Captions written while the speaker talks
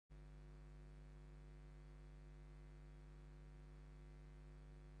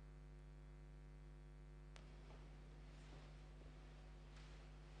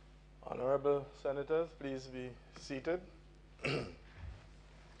Honorable Senators, please be seated.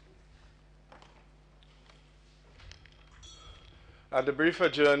 At the brief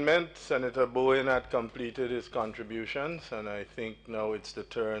adjournment, Senator Bowen had completed his contributions, and I think now it's the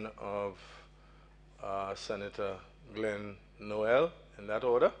turn of Senator Glenn Noel, in that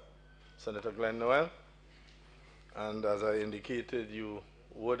order. Senator Glenn Noel. And as I indicated, you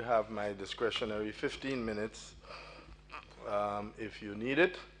would have my discretionary 15 minutes if you need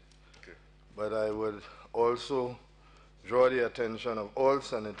it. Okay. But I would also draw the attention of all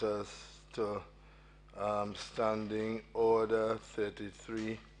senators to Standing Order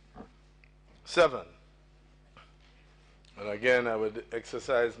 33-7. And again, I would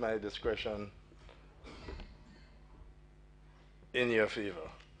exercise my discretion in your favor.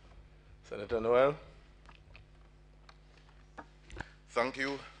 Senator Noel. Thank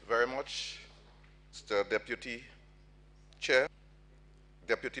you very much, Mr. Deputy Chair,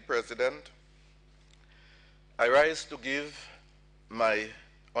 Deputy President. I rise to give my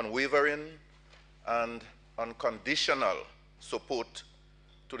unwavering and unconditional support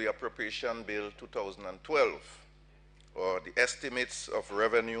to the Appropriation Bill 2012, or the estimates of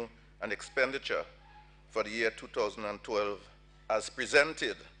revenue and expenditure for the year 2012 as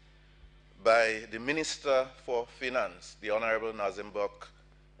presented by the Minister for Finance, the Honorable Nazim Buck,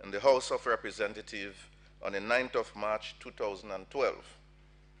 in the House of Representatives on the 9th of March 2012.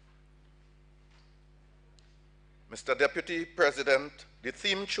 Mr. Deputy President, the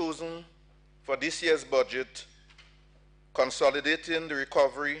theme chosen for this year's budget, consolidating the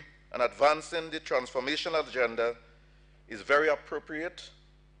recovery and advancing the transformational agenda, is very appropriate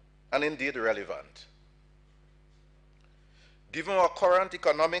and indeed relevant. Given our current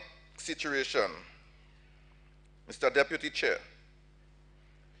economic situation, Mr. Deputy Chair,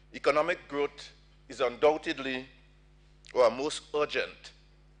 economic growth is undoubtedly our most urgent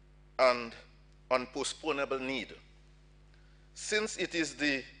and unpostponable need, since it is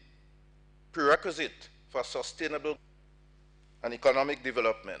the prerequisite for sustainable and economic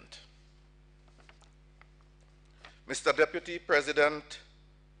development. Mr. Deputy President,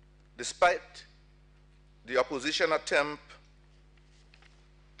 despite the opposition attempt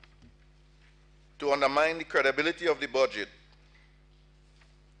to undermine the credibility of the budget,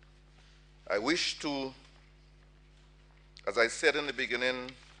 I wish to, as I said in the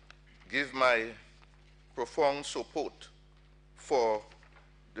beginning, give my profound support for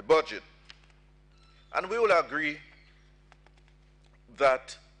the budget. And we will agree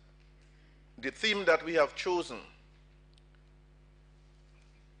that the theme that we have chosen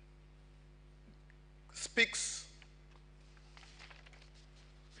speaks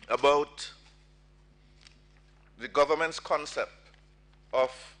about the government's concept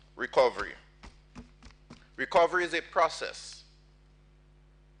of recovery. Recovery is a process.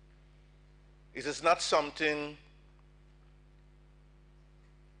 It is not something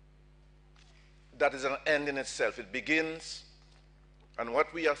that is an end in itself. It begins, and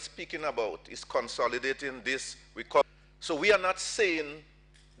what we are speaking about is consolidating this recovery. So we are not saying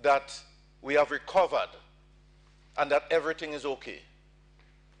that we have recovered and that everything is okay.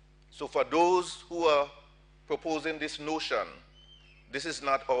 So for those who are proposing this notion, this is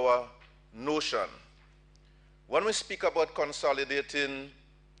not our notion. When we speak about consolidating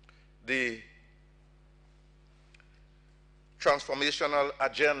the transformational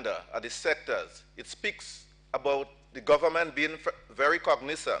agenda at the sectors, it speaks about the government being very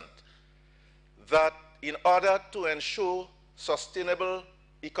cognizant that in order to ensure sustainable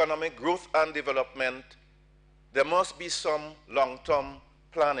economic growth and development, there must be some long-term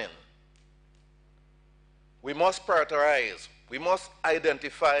planning. We must prioritize, we must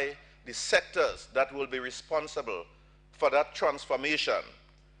identify the sectors that will be responsible for that transformation.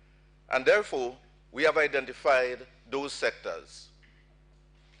 And therefore, we have identified those sectors.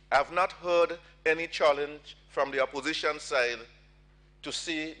 I have not heard any challenge from the opposition side to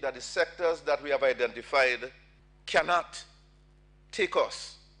see that the sectors that we have identified cannot take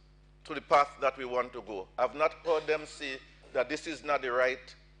us to the path that we want to go. I have not heard them say that this is not the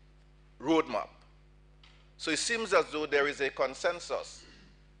right roadmap. So it seems as though there is a consensus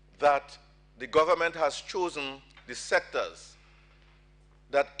that the government has chosen the sectors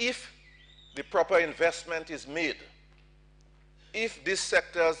that if the proper investment is made, if these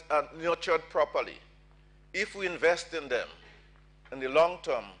sectors are nurtured properly, if we invest in them in the long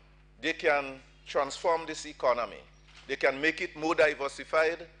term, they can transform this economy. They can make it more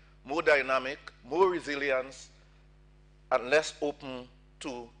diversified, more dynamic, more resilient, and less open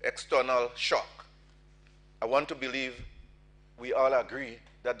to external shock. I want to believe we all agree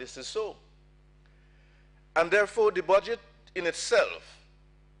that this is so. And therefore, the budget in itself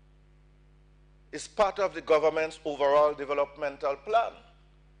is part of the government's overall developmental plan.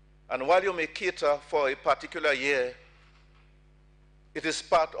 And while you may cater for a particular year, it is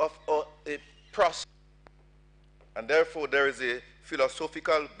part of a process. And therefore, there is a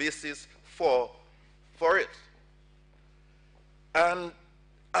philosophical basis for it. And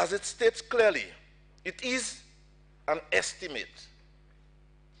as it states clearly, it is an estimate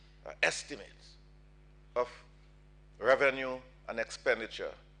of revenue and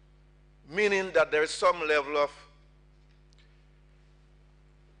expenditure, meaning that there is some level of,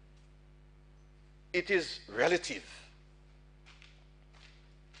 it is relative.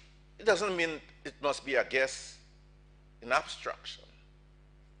 It doesn't mean it must be a guess in abstraction.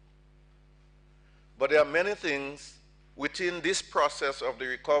 But there are many things within this process of the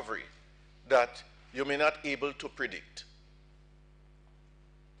recovery that you may not be able to predict.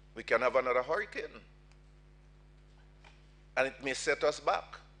 We can have another hurricane, and it may set us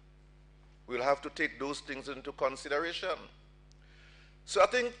back. We'll have to take those things into consideration. So I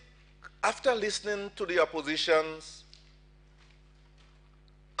think after listening to the opposition's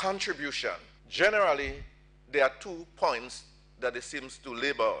contribution, generally there are 2 points that it seems to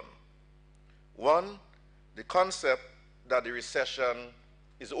labor on. One, the concept that the recession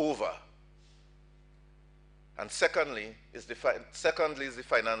is over. And secondly is the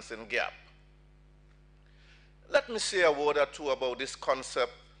financing gap. Let me say a word or two about this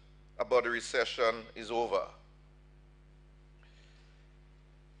concept about the recession is over.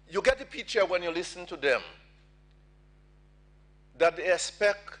 You get the picture when you listen to them that they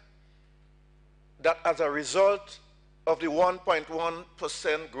expect that as a result of the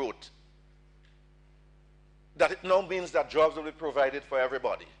 1.1% growth, that it now means that jobs will be provided for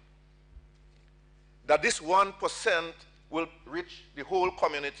everybody. That this 1% will reach the whole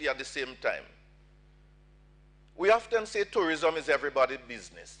community at the same time. We often say tourism is everybody's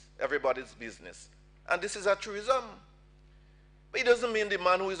business. And this is a truism. But it doesn't mean the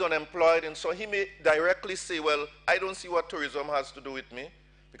man who is unemployed, and so he may directly say, well, I don't see what tourism has to do with me,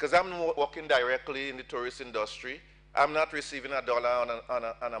 because I'm working directly in the tourist industry. I'm not receiving a dollar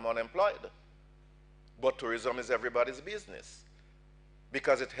and I'm unemployed. But tourism is everybody's business,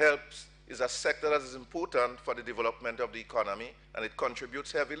 because it helps, is a sector that is important for the development of the economy, and it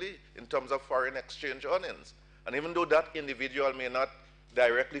contributes heavily in terms of foreign exchange earnings. And even though that individual may not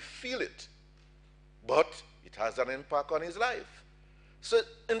directly feel it, but it has an impact on his life. So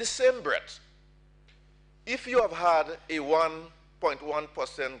in the same breath, if you have had a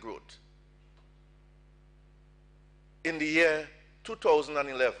 1.1% growth in the year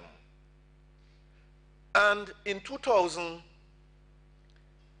 2011, and in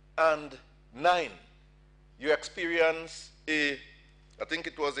 2009, you experience I think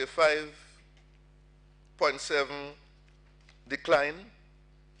it was a 5.7 decline,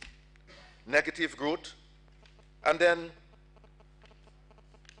 negative growth. And then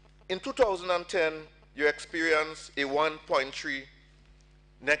in 2010, you experience a 1.3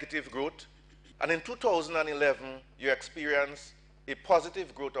 negative growth. And in 2011, you experience a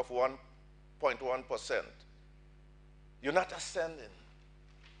positive growth of 1.1%. You're not ascending.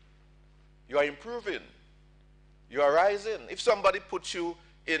 You are improving. You are rising. If somebody puts you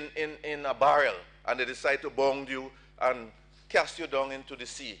in a barrel and they decide to bound you and cast you down into the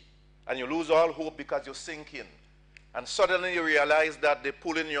sea, and you lose all hope because you're sinking, and suddenly you realize that they're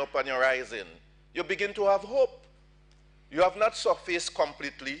pulling you up and you're rising, you begin to have hope. You have not surfaced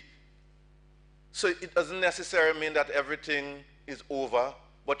completely, so it doesn't necessarily mean that everything is over,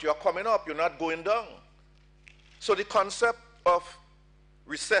 but you're coming up, you're not going down. So the concept of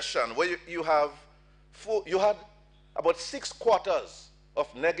recession, where you had about 6 quarters of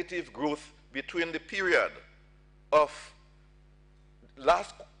negative growth between the period of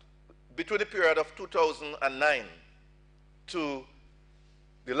 2009 to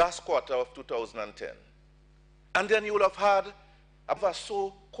the last quarter of 2010. And then you will have had about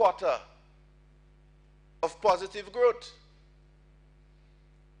a quarter of positive growth.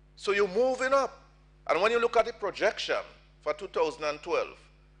 So you're moving up. And when you look at the projection for 2012,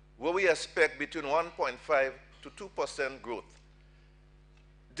 where we expect between 1.5 to 2% growth,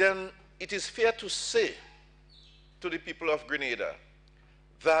 then it is fair to say to the people of Grenada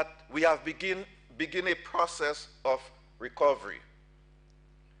that we have begin a process of recovery,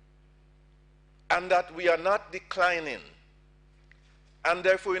 and that we are not declining, and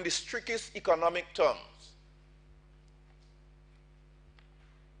therefore in the strictest economic terms,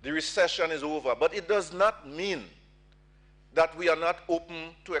 the recession is over. But it does not mean that we are not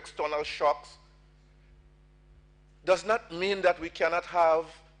open to external shocks. Does not mean that we cannot have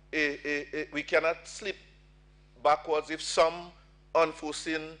we cannot slip backwards if some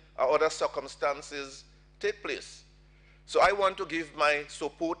unforeseen or other circumstances take place. So I want to give my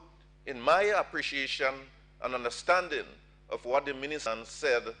support in my appreciation and understanding of what the minister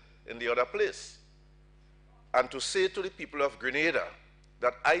said in the other place. And to say to the people of Grenada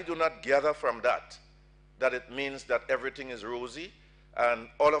that I do not gather from that it means that everything is rosy and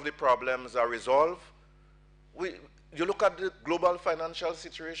all of the problems are resolved. You look at the global financial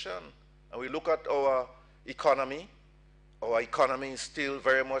situation and we look at our economy. Our economy is still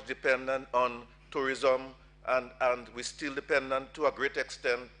very much dependent on tourism, and we're still dependent to a great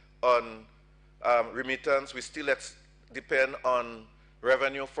extent on remittance. We still depend on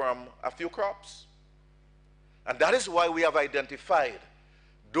revenue from a few crops. And that is why we have identified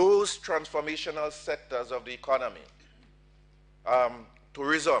those transformational sectors of the economy,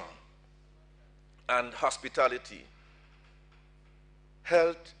 tourism and hospitality,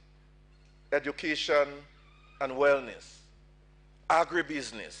 health, education and wellness,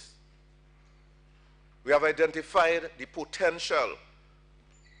 agribusiness. We have identified the potential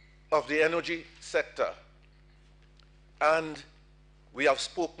of the energy sector, and we have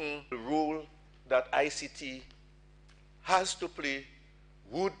spoken the role that ICT has to play,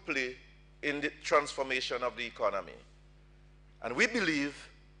 would play in the transformation of the economy. And we believe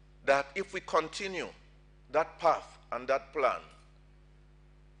that if we continue that path and that plan,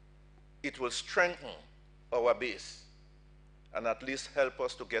 it will strengthen our base and at least help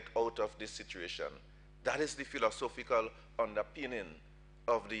us to get out of this situation. That is the philosophical underpinning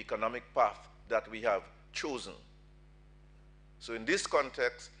of the economic path that we have chosen. So in this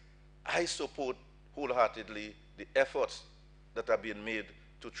context, I support wholeheartedly the efforts that are being made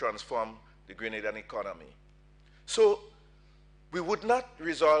to transform the Grenadian economy. So we would not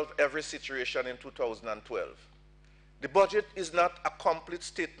resolve every situation in 2012. The budget is not a complete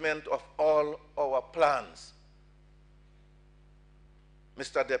statement of all our plans,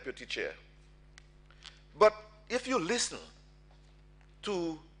 Mr. Deputy Chair. But if you listen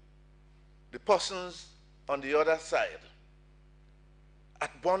to the persons on the other side,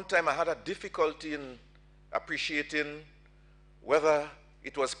 at one time I had a difficulty in appreciating whether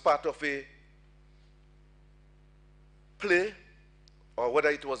it was part of a play or whether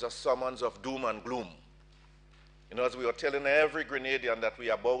it was a summons of doom and gloom. You know, as we were telling every Grenadian that we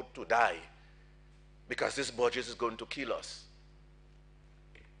are about to die because this budget is going to kill us.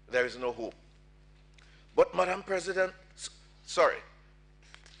 There is no hope. But Madam President, sorry,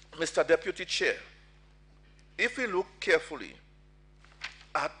 Mr. Deputy Chair, if we look carefully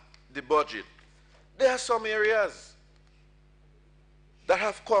at the budget, there are some areas that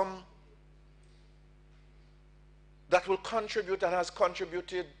have come that will contribute and has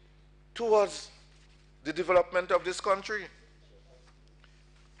contributed towards the development of this country.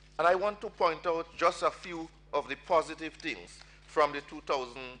 And I want to point out just a few of the positive things from the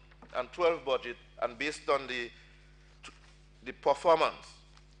 2012 budget and based on the performance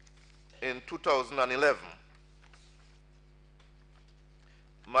in 2011.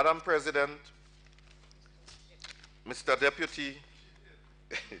 Madam President, Mr. Deputy,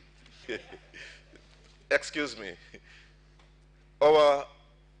 excuse me, the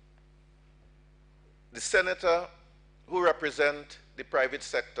senator who represents the private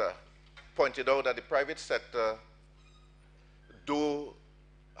sector pointed out that the private sector do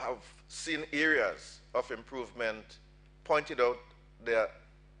have seen areas of improvement, pointed out there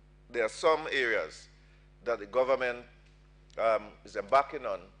are some areas that the government is embarking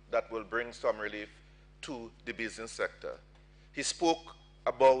on that will bring some relief to the business sector. He spoke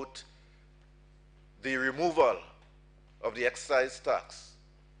about the removal of the excise tax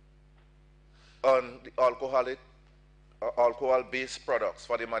on the alcohol-based products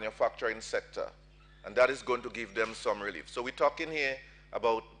for the manufacturing sector, and that is going to give them some relief. So we're talking here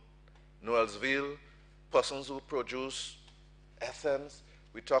about Noelsville, persons who produce essence.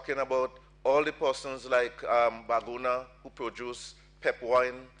 We're talking about all the persons like Baguna who produce pep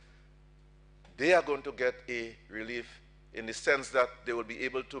wine. They are going to get a relief in the sense that they will be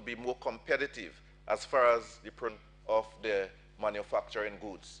able to be more competitive as far as the print of their manufacturing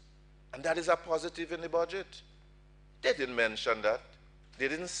goods. And that is a positive in the budget. They didn't mention that. They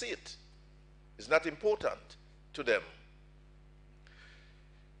didn't see it. It's not important to them.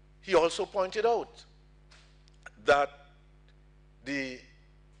 He also pointed out that the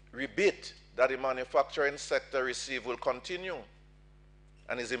rebate that the manufacturing sector receives will continue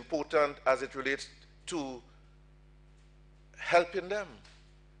and is important as it relates to helping them.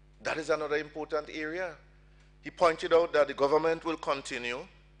 That is another important area. He pointed out that the government will continue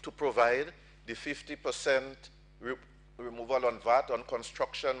to provide the 50% removal on VAT on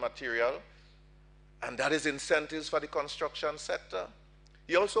construction material and that is incentives for the construction sector.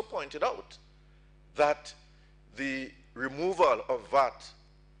 He also pointed out that the removal of VAT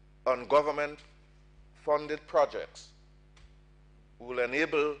on government-funded projects will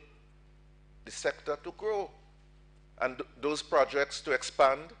enable the sector to grow and those projects to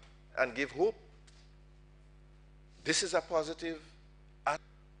expand and give hope. This is a positive aspect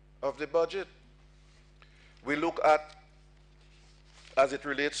of the budget. We look at, as it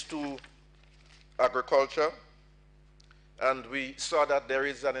relates to agriculture, and we saw that there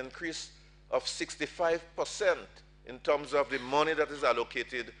is an increase of 65% in terms of the money that is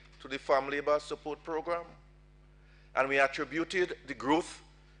allocated to the farm labor support program. And we attributed the growth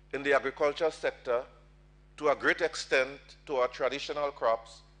in the agriculture sector to a great extent to our traditional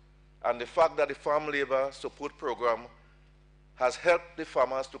crops and the fact that the farm labor support program has helped the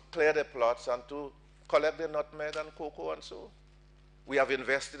farmers to clear their plots and to collect the nutmeg and cocoa and so. We have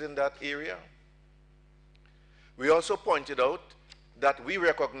invested in that area. We also pointed out that we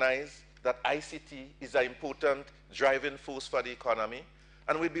recognize that ICT is an important driving force for the economy,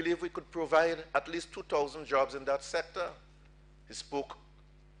 and we believe we could provide at least 2,000 jobs in that sector. He spoke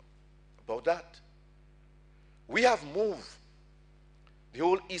about that. We have moved the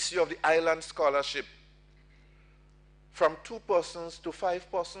whole issue of the island scholarship from 2 persons to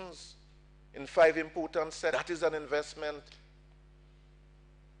 5 persons in 5 important sectors. That is an investment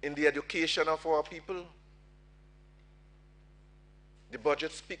in the education of our people. The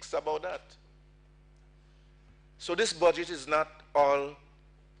budget speaks about that. So this budget is not about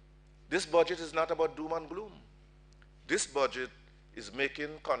doom and gloom. This budget is making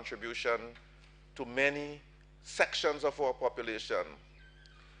contribution to many sections of our population.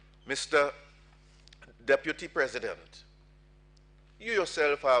 Mr. Deputy President, you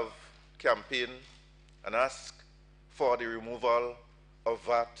yourself have campaigned and asked for the removal of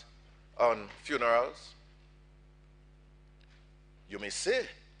VAT on funerals. You may say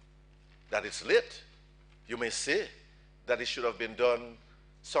that it's late. You may say that it should have been done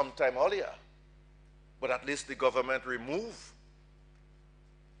sometime earlier. But at least the government removed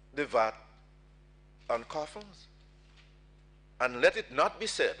the VAT on coffins. And let it not be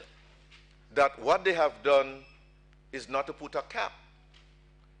said that what they have done is not to put a cap.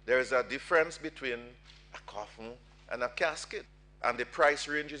 There is a difference between a coffin and a casket, and the price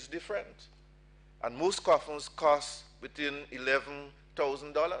range is different. And most coffins cost between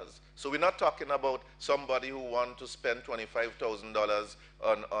 $11,000. So we're not talking about somebody who wants to spend $25,000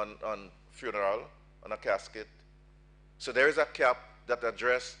 on funeral, on a casket. So there is a cap that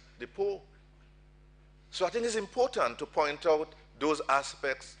addresses the poor. So I think it's important to point out those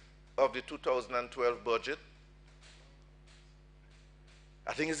aspects of the 2012 budget.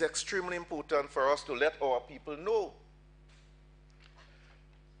 I think it's extremely important for us to let our people know.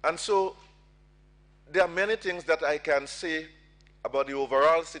 And so there are many things that I can say about the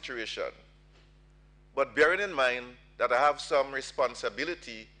overall situation, but bearing in mind that I have some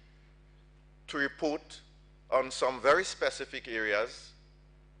responsibility to report on some very specific areas,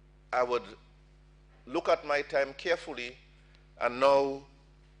 I would look at my time carefully and now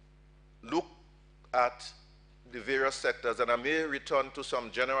look at the various sectors, and I may return to some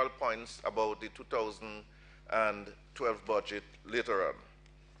general points about the 2012 budget later on.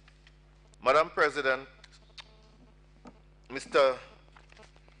 Madam President, Mr.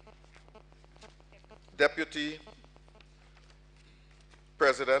 Deputy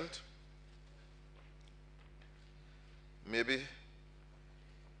President, maybe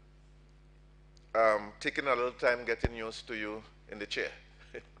taking a little time getting used to you in the chair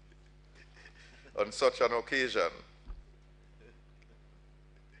on such an occasion.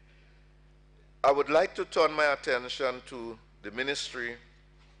 I would like to turn my attention to the Ministry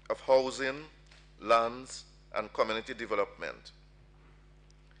of Housing, Lands, and Community Development.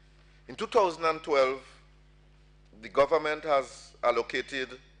 In 2012, the government has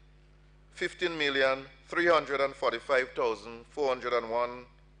allocated $15,345,401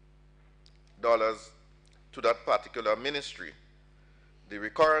 to that particular ministry. The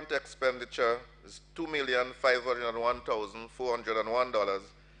recurrent expenditure is $2,501,401,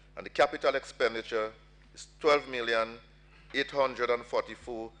 and the capital expenditure is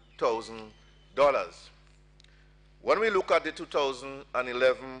 $12,844,000. When we look at the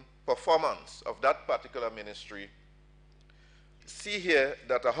 2011 performance of that particular ministry, see here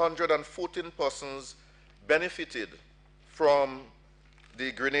that 114 persons benefited from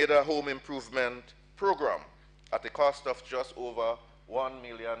the Grenada Home Improvement Program at a cost of just over $1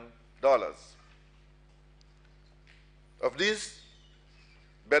 million. Of these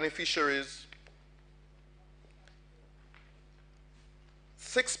beneficiaries,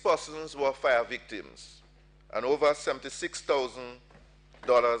 6 persons were fire victims, and over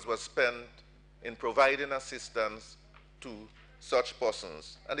 $76,000 was spent in providing assistance to such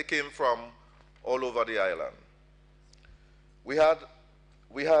persons, and they came from all over the island. We had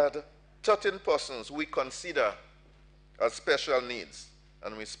 13 persons we consider as special needs,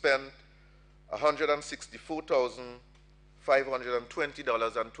 and we spent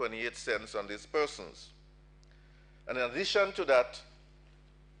 $164,520.28 on these persons. And in addition to that,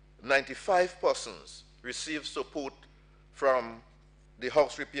 95 persons received support from the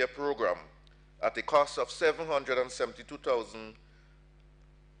house repair program at a cost of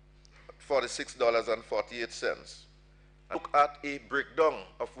 $772,046.48. Look at a breakdown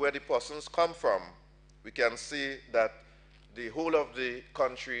of where the persons come from, we can see that the whole of the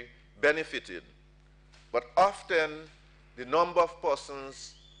country benefited. But often, the number of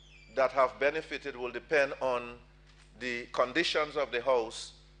persons that have benefited will depend on the conditions of the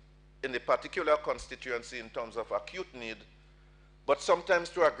house in the particular constituency in terms of acute need, but sometimes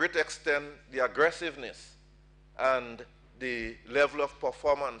to a great extent, the aggressiveness and the level of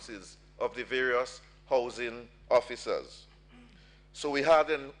performances of the various housing officers. So we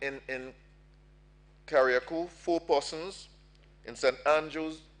had in Carriacou 4 persons, in St.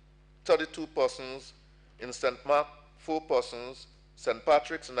 Andrews 32 persons, in St. Mark 4 persons, St.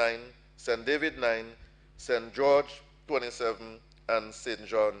 Patrick's 9, St. David 9, St. George 27, and St.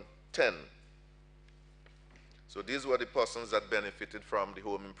 John 10. So these were the persons that benefited from the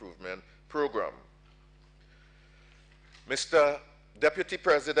home improvement program. Mr. Deputy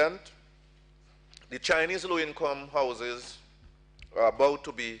President, the Chinese low-income houses are about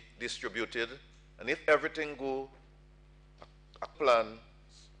to be distributed, and if everything goes as planned,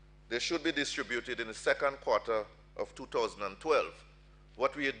 they should be distributed in the second quarter of 2012.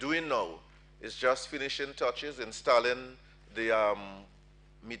 What we are doing now is just finishing touches, installing the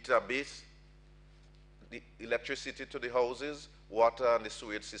meter base, the electricity to the houses, water, and the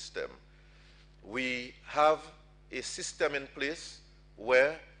sewage system. We have a system in place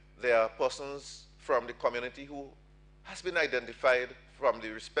where there are persons from the community who has been identified from the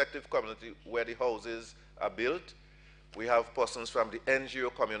respective community where the houses are built. We have persons from the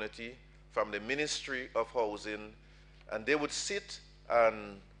NGO community, from the Ministry of Housing, and they would sit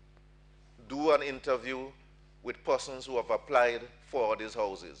and do an interview with persons who have applied for these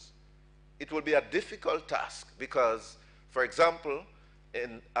houses. It will be a difficult task because, for example,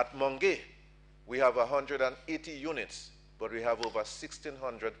 at Mongay, we have 180 units, but we have over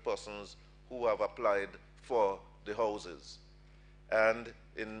 1,600 persons who have applied for the houses. And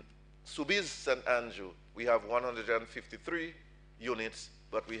in Subiz St. Andrew, we have 153 units,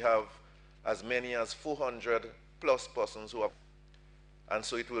 but we have as many as 400 plus persons who have. And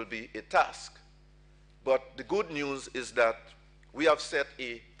so it will be a task. But the good news is that we have set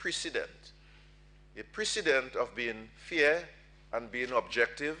a precedent of being fair and being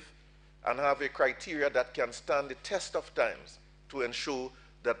objective, and have a criteria that can stand the test of times to ensure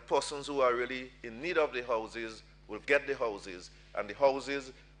that persons who are really in need of the houses will get the houses. And the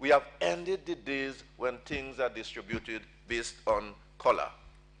houses, we have ended the days when things are distributed based on color.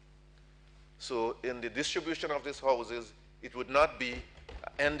 So in the distribution of these houses, it would not be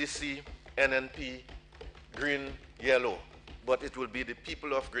NDC, NNP, green, yellow, but it will be the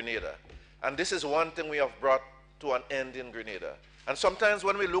people of Grenada. And this is one thing we have brought to an end in Grenada. And sometimes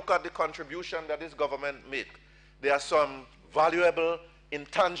when we look at the contribution that this government makes, there are some valuable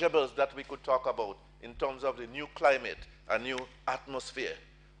intangibles that we could talk about in terms of the new climate and new atmosphere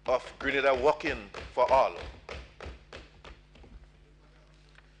of Grenada working for all.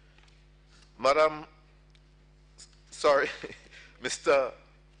 Mr.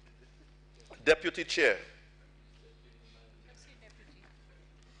 Deputy Chair.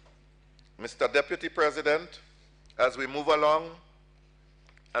 Mr. Deputy President, as we move along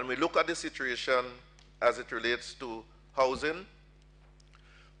and we look at the situation as it relates to housing,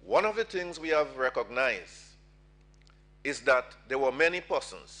 one of the things we have recognized is that there were many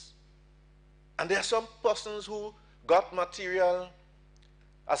persons, and there are some persons who got material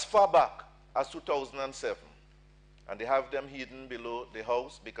as far back as 2007, and they have them hidden below the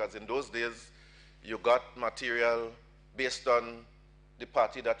house because in those days you got material based on the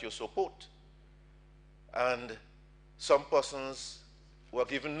party that you support. And some persons were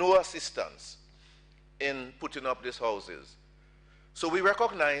given no assistance in putting up these houses. So we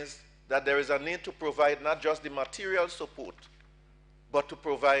recognize that there is a need to provide not just the material support, but to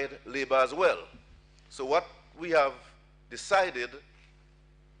provide labor as well. So what we have decided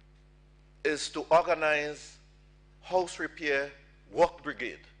is to organize house repair work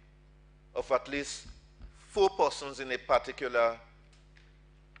brigade of at least 4 persons in a particular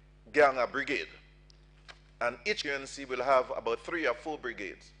gang a brigade. And each agency will have about 3 or 4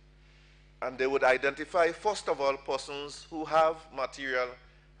 brigades. And they would identify, first of all, persons who have material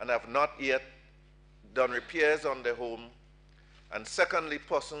and have not yet done repairs on their home. And secondly,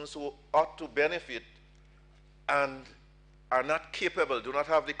 persons who ought to benefit and are not capable, do not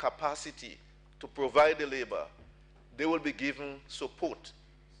have the capacity to provide the labor. They will be given support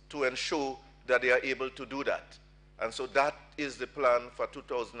to ensure that they are able to do that. And so that is the plan for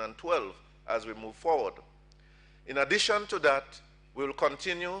 2012 as we move forward. In addition to that, we will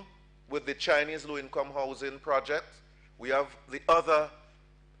continue with the Chinese low-income housing project. We have the other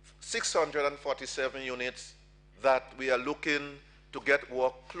 647 units that we are looking to get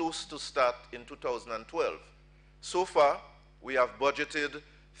work close to start in 2012. So far, we have budgeted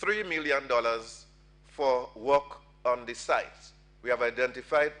 $3 million for work on the sites. We have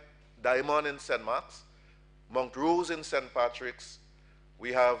identified Diamond in St. Mark's, Mount Rose in St. Patrick's,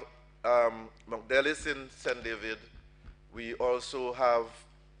 we have Mount Delis in St. David, we also have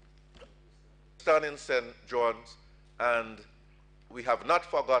Stan in St. John's, and we have not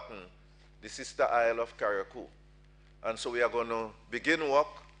forgotten the sister isle of Carriacou. And so we are going to begin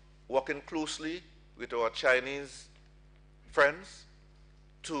working closely with our Chinese friends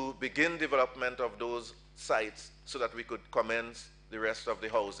to begin development of those sites so that we could commence the rest of the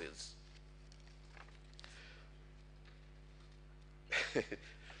houses.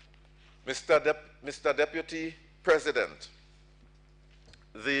 Mr. Deputy President,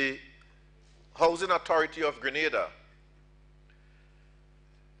 the Housing Authority of Grenada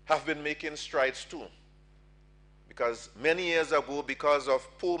have been making strides too, because many years ago, because of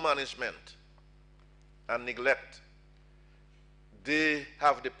poor management and neglect, they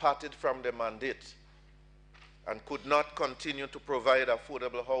have departed from their mandate and could not continue to provide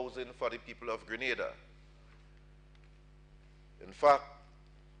affordable housing for the people of Grenada. In fact,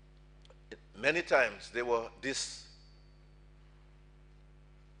 many times they were disked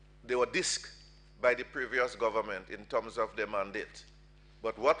by the previous government in terms of their mandate.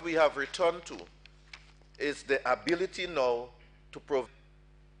 But what we have returned to is the ability now to provide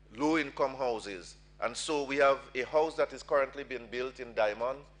low-income houses. And so we have a house that is currently being built in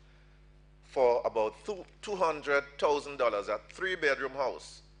Diamond for about $200,000, a 3-bedroom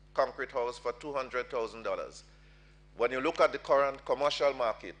house, concrete house for $200,000. When you look at the current commercial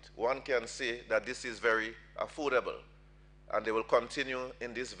market, one can say that this is very affordable. And they will continue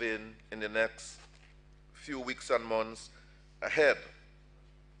in this vein in the next few weeks and months ahead.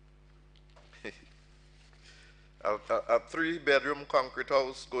 A 3-bedroom concrete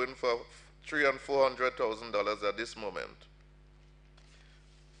house going for $300,000 and $400,000 at this moment.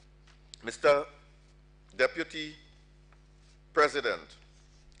 Mr. Deputy President,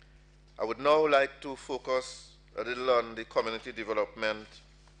 I would now like to focus a little on the Community Development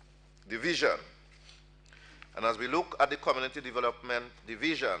Division. And as we look at the Community Development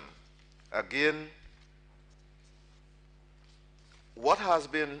Division, again, what has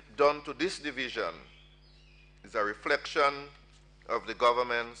been done to this division is a reflection of the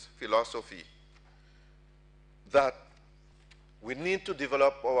government's philosophy that we need to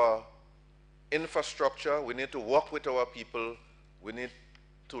develop our infrastructure, we need to work with our people, we need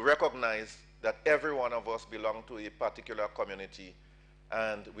to recognize that every one of us belongs to a particular community,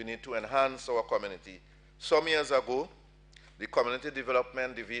 and we need to enhance our community. Some years ago, the Community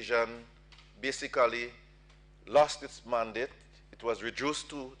Development Division basically lost its mandate. It was reduced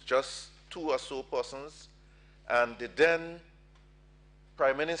to just 2 or so persons, and the then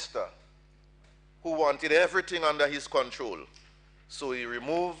Prime Minister, who wanted everything under his control, so he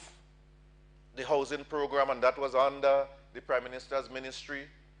removed the housing program, and that was under the Prime Minister's ministry.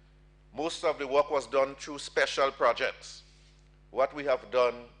 Most of the work was done through special projects. What we have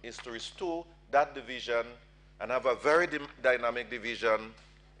done is to restore that division and have a very dynamic division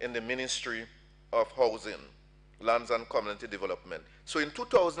in the Ministry of Housing, Lands and Community Development. So in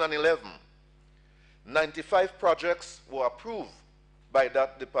 2011, 95 projects were approved by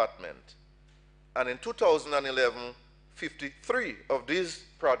that department. And in 2011, 53 of these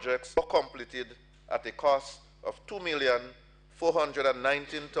projects were completed at a cost of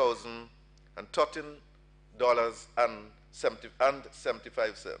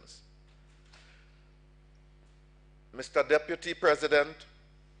 $2,419,013.75. Mr. Deputy President,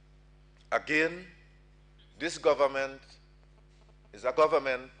 again, this government is a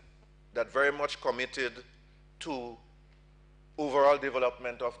government that very much committed to overall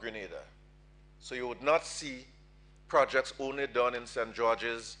development of Grenada. So you would not see projects only done in St.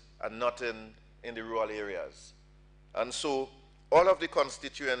 George's and not in the rural areas. And so all of the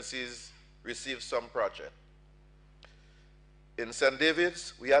constituencies receive some project. In St.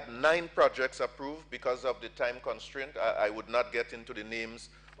 David's, we had 9 projects approved. Because of the time constraint, I would not get into the names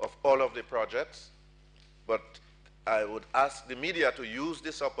of all of the projects, but I would ask the media to use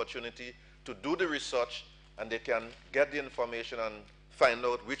this opportunity to do the research, and they can get the information and find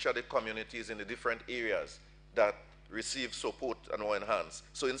out which are the communities in the different areas that receive support and were enhanced.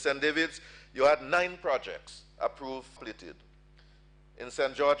 So in St. David's, you had 9 projects approved, completed. In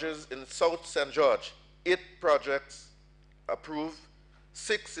St. George's, in South St. George, 8 projects approved,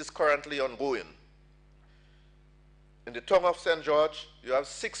 6 is currently ongoing. In the town of St. George, you have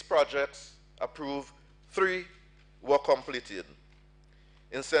 6 projects approved, 3 were completed.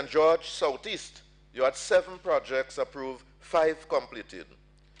 In St. George Southeast, you had 7 projects approved, 5 completed.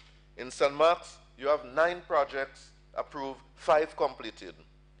 In St. Mark's, you have 9 projects approved, 5 completed.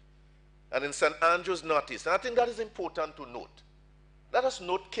 And in St. Andrew's Northeast, and I think that is important to note. Let us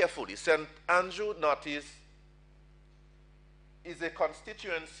note carefully, St. Andrew Northeast is a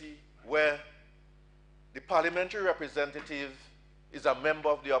constituency where the parliamentary representative is a member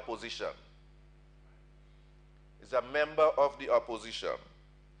of the opposition. Is a member of the opposition.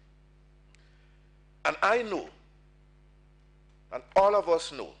 And I know, and all of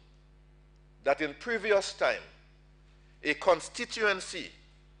us know, that in previous time, a constituency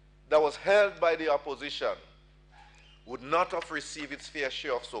that was held by the opposition would not have received its fair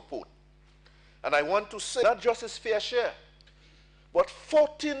share of support. And I want to say, not just its fair share, but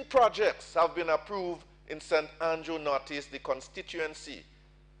 14 projects have been approved in St. Andrew Northeast, the constituency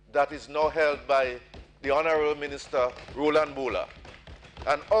that is now held by the Honorable Minister Roland Bowler.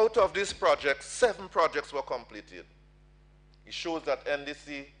 And out of these projects, 7 projects were completed. It shows that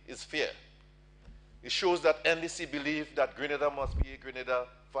NDC is fair. It shows that NDC believes that Grenada must be a Grenada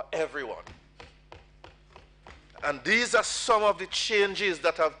for everyone. And these are some of the changes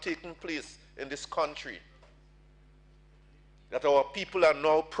that have taken place in this country that our people are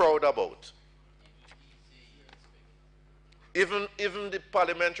now proud about. Even the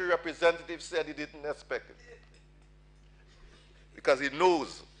parliamentary representative said he didn't expect it, because he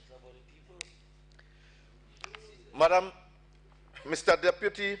knows. Madam, Mr.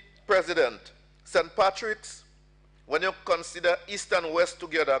 Deputy President, St. Patrick's, when you consider East and West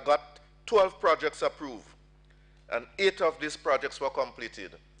together, got 12 projects approved, and 8 of these projects were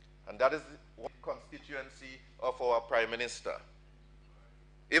completed. And that is the constituency of our Prime Minister.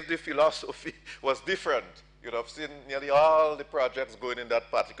 If the philosophy was different, you'd have seen nearly all the projects going in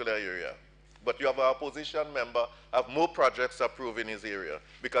that particular area. But you have an opposition member have more projects approved in his area,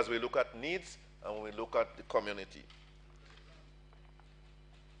 because we look at needs and we look at the community.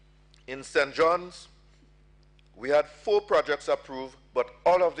 In St. John's, we had 4 projects approved, but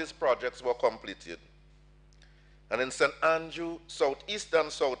all of these projects were completed. And in St. Andrew, Southeast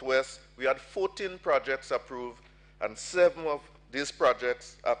and Southwest, we had 14 projects approved, and 7 of these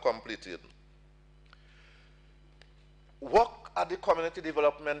projects are completed. Work at the community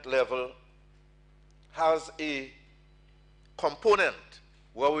development level has a component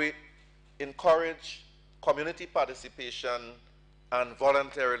where we encourage community participation and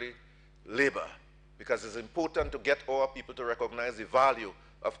voluntarily labor, because it's important to get our people to recognize the value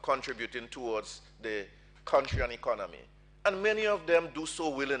of contributing towards the country and economy. And many of them do so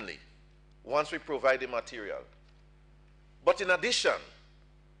willingly once we provide the material. But in addition,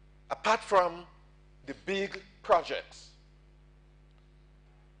 apart from the big projects,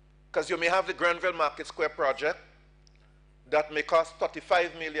 because you may have the Grenville Market Square project that may cost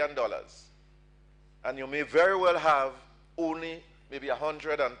 $35 million, and you may very well have only maybe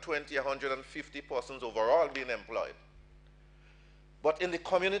 120, 150 persons overall being employed. But in the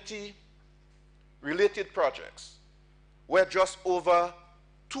community-related projects, where just over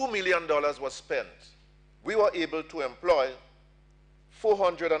 $2 million was spent, we were able to employ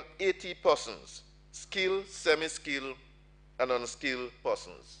 480 persons, skilled, semi-skilled, and unskilled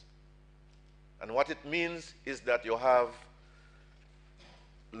persons. And what it means is that you have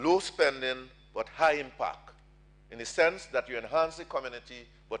low spending but high impact, in the sense that you enhance the community,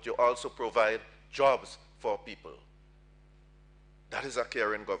 but you also provide jobs for people. That is a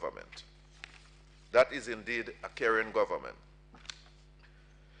caring government. That is indeed a caring government.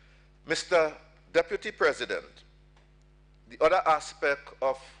 Mr. Deputy President, the other aspect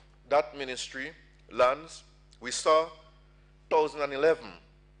of that ministry, lands, we saw 2011,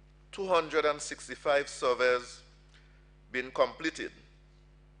 265 surveys being completed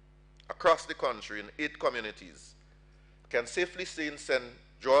across the country in 8 communities. Can safely say in St.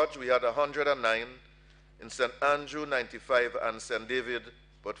 George we had 109, in St. Andrew 95, and St. David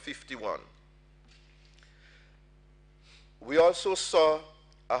but 51. We also saw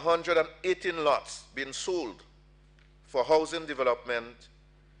 118 lots being sold for housing development,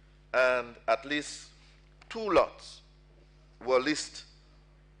 and at least 2 lots were leased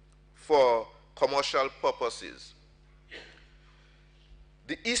for commercial purposes.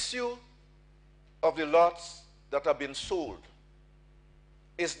 The issue of the lots that have been sold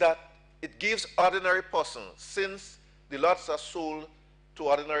is that it gives ordinary persons, since the lots are sold to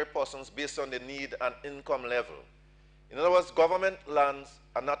ordinary persons based on the need and income level. In other words, government lands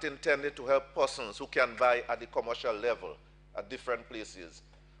are not intended to help persons who can buy at the commercial level at different places,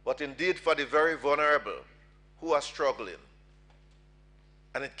 but indeed for the very vulnerable who are struggling.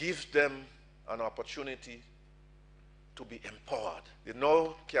 And it gives them an opportunity to be empowered. They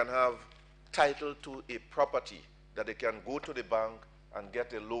now can have title to a property that they can go to the bank and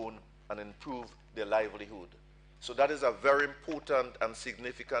get a loan and improve their livelihood. So that is a very important and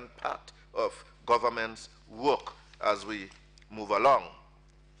significant part of government's work as we move along.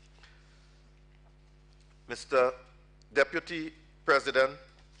 Mr. Deputy President,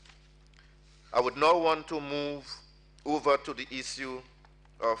 I would now want to move over to the issue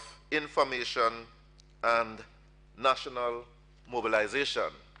of information and national mobilization.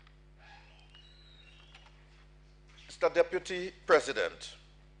 Mr. Deputy President,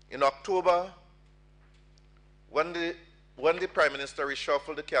 in October, when the Prime Minister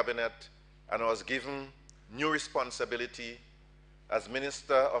reshuffled the cabinet and was given new responsibility as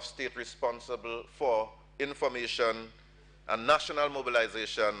Minister of State responsible for information and national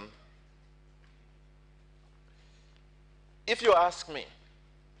mobilization, if you ask me,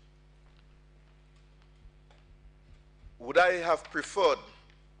 would I have preferred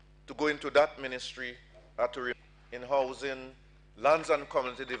to go into that ministry or to remain in housing, lands and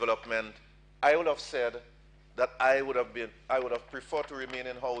community development? I would have said that I would have preferred to remain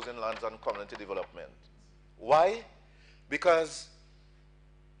in housing, lands and community development. Why? Because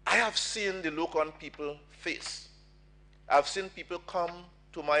I have seen the look on people's face. I've seen people come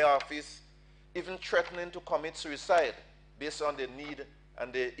to my office even threatening to commit suicide based on the need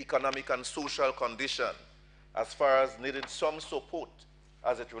and the economic and social condition, as far as needing some support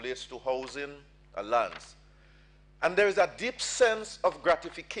as it relates to housing and lands. And there is a deep sense of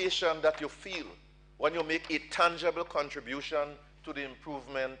gratification that you feel when you make a tangible contribution to the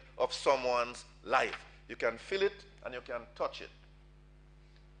improvement of someone's life. You can feel it and you can touch it.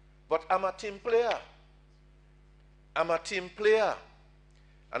 But I'm a team player. I'm a team player.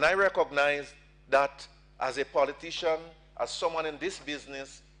 And I recognize that as a politician, as someone in this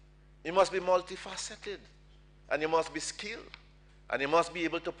business, you must be multifaceted. And you must be skilled. And you must be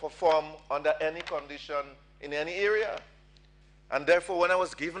able to perform under any condition in any area. And therefore, when I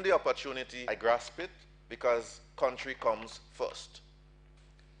was given the opportunity, I grasped it because country comes first.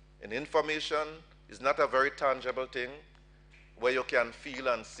 And information is not a very tangible thing where you can feel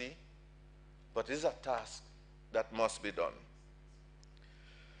and see, but it is a task that must be done.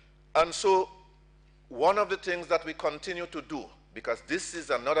 And so, one of the things that we continue to do, because this is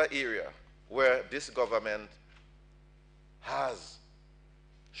another area where this government has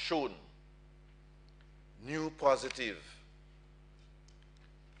shown new positive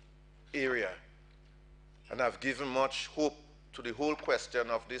area, and I've given much hope to the whole question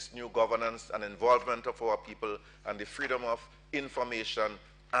of this new governance and involvement of our people and the freedom of information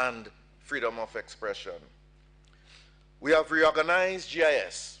and freedom of expression. We have reorganized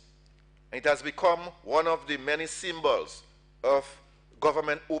GIS. It has become one of the many symbols of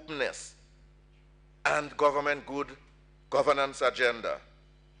government openness and government good governance agenda.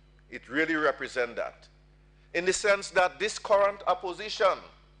 It really represents that, in the sense that this current opposition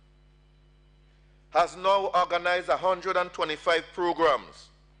has now organized 125 programs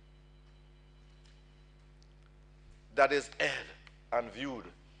that is aired and viewed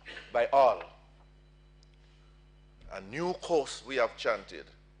by all. A new course we have chanted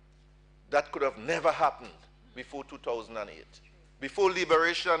that could have never happened before 2008. Before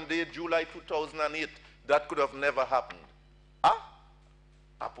Liberation Day, July 2008, that could have never happened.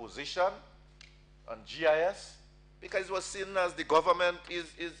 Opposition on GIS, because it was seen as the government is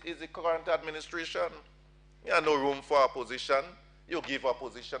the current administration. You have no room for opposition. You give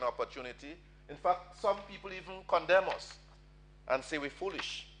opposition opportunity. In fact, some people even condemn us and say we're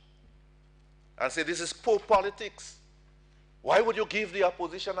foolish. And say this is poor politics. Why would you give the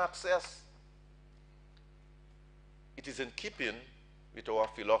opposition access? It is in keeping with our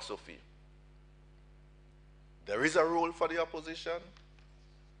philosophy. There is a role for the opposition.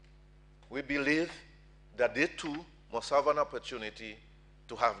 We believe that they too must have an opportunity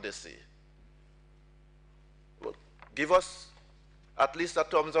to have their say. Well, give us at least a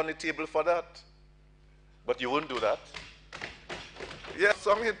thumbs on the table for that. But you won't do that. Yes,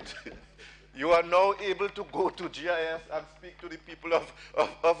 You are now able to go to GIS and speak to the people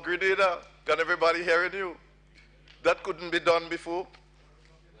of Grenada. Can everybody hearing you? That couldn't be done before.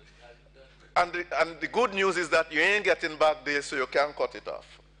 And the good news is that you ain't getting back there, so you can't cut it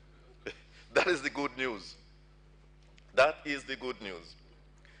off. That is the good news. That is the good news.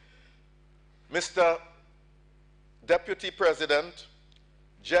 Mr. Deputy President,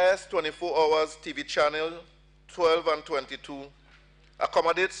 GIS 24 Hours TV channel 12 and 22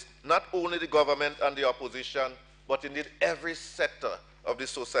 accommodates not only the government and the opposition, but indeed every sector of the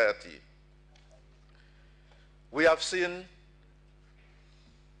society. We have seen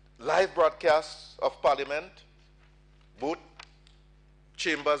live broadcasts of Parliament, both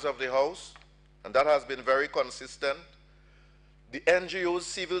chambers of the House, and that has been very consistent. The NGOs,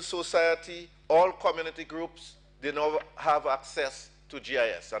 civil society, all community groups, they now have access to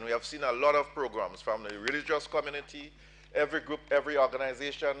GIS. And we have seen a lot of programs from the religious community, every group, every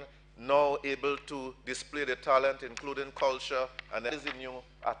organization now able to display their talent, including culture, and that is a new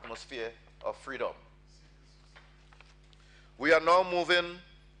atmosphere of freedom. We are now moving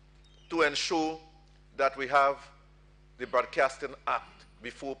to ensure that we have the Broadcasting Act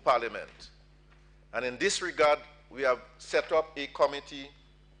before Parliament. And in this regard, we have set up a committee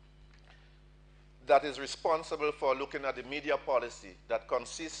that is responsible for looking at the media policy that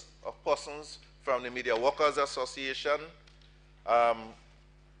consists of persons from the Media Workers Association,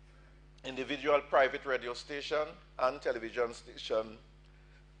 individual private radio station and television station,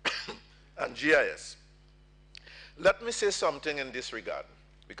 and GIS. Let me say something in this regard,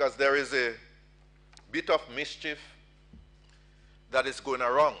 because there is a bit of mischief that is going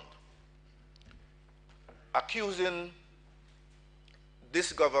around, accusing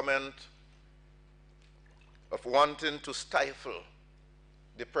this government of wanting to stifle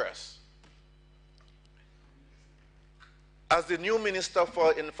the press. As the new Minister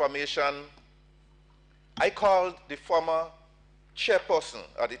for Information, I called the former chairperson,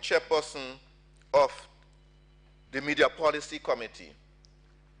 or the chairperson of the Media Policy Committee,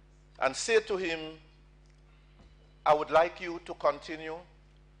 and said to him, I would like you to continue.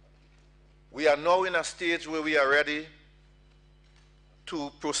 We are now in a stage where we are ready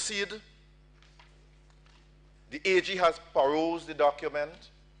to proceed. The AG has perused the document.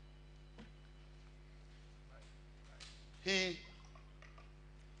 He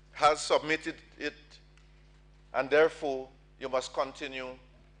has submitted it, and therefore you must continue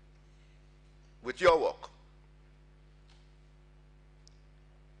with your work.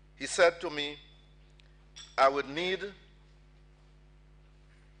 He said to me, I would need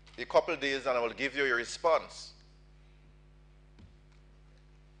a couple days and I will give you a response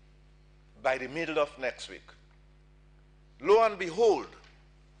by the middle of next week. Lo and behold,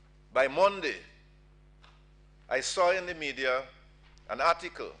 by Monday, I saw in the media an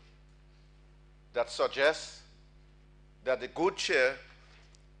article that suggests that the good chair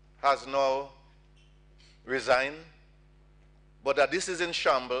has now resigned, but that this is in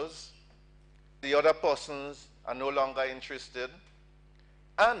shambles. The other persons are no longer interested.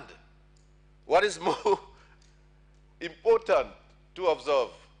 And what is more important to observe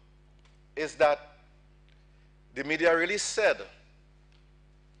is that the media really said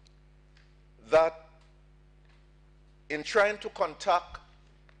that in trying to contact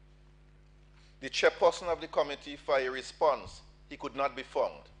the chairperson of the committee for a response, he could not be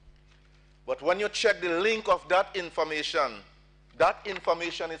found. But when you check the link of that information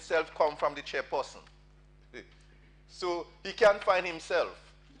itself comes from the chairperson. So he can't find himself.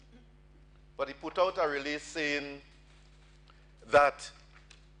 But he put out a release saying that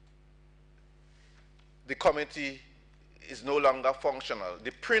the committee is no longer functional.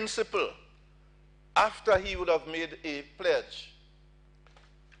 The principal, after he would have made a pledge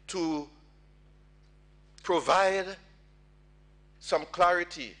to provide some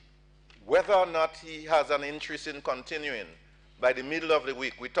clarity whether or not he has an interest in continuing by the middle of the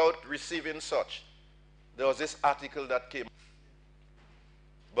week without receiving such, there was this article that came.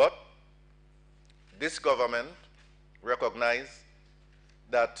 But this government recognized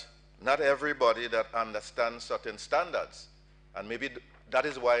that not everybody that understands certain standards, and maybe that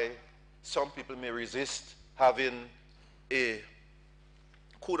is why some people may resist having a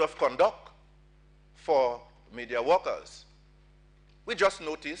code of conduct for media workers. We just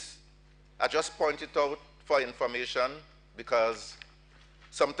noticed, I just pointed out for information, because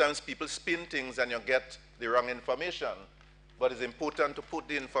sometimes people spin things and you get the wrong information, but it's important to put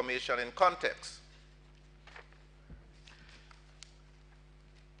the information in context.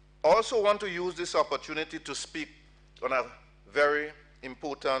 I also want to use this opportunity to speak on a very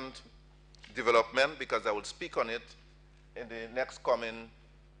important development, because I will speak on it in the next coming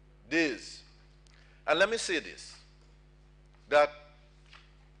days. And let me say this, that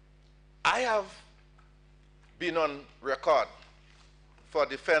I have been on record for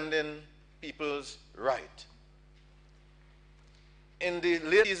defending people's right. In the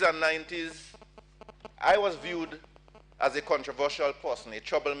late 80s and 90s, I was viewed as a controversial person, a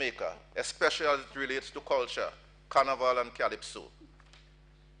troublemaker, especially as it relates to culture, carnival and calypso.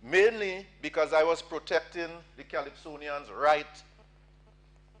 Mainly because I was protecting the calypsonians' right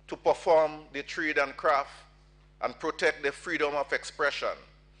to perform their trade and craft and protect their freedom of expression.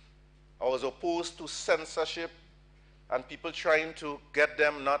 I was opposed to censorship and people trying to get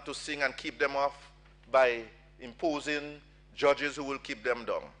them not to sing and keep them off by imposing judges who will keep them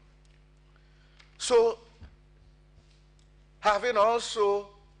down. So, having also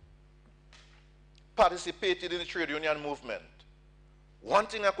participated in the trade union movement, one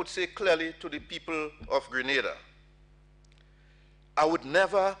thing I could say clearly to the people of Grenada, I would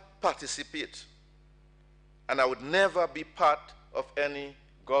never participate and I would never be part of any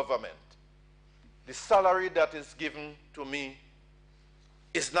government. The salary that is given to me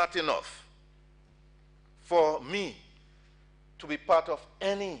is not enough for me to be part of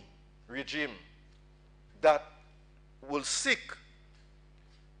any regime that will seek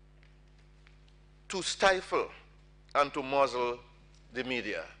to stifle and to muzzle the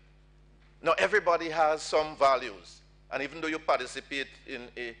media. Now, everybody has some values, and even though you participate in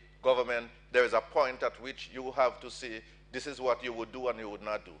a government, there is a point at which you have to say, this is what you would do and you would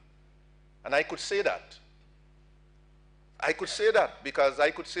not do. And I could say that. I could say that because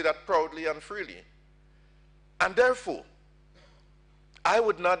I could say that proudly and freely. And therefore, I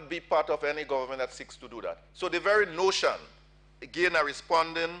would not be part of any government that seeks to do that. So the very notion, again, I'm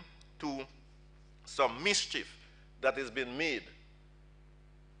responding to some mischief that has been made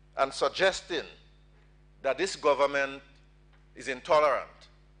and suggesting that this government is intolerant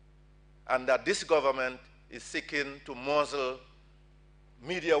and that this government is seeking to muzzle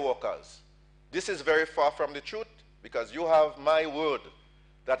media workers. This is very far from the truth, because you have my word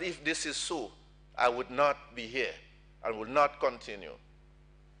that if this is so, I would not be here and would not continue.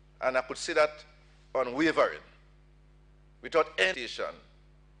 And I could say that unwavering, without any hesitation,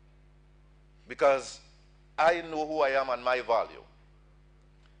 because I know who I am and my value.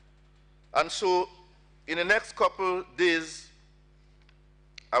 And so, in the next couple days,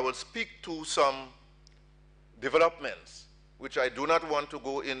 I will speak to some developments which I do not want to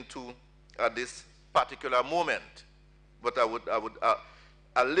go into at this particular moment, but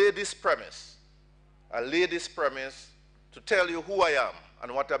I'll lay this premise. I'll lay this premise to tell you who I am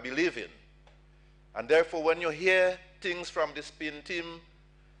and what I believe in. And therefore, when you hear things from the spin team,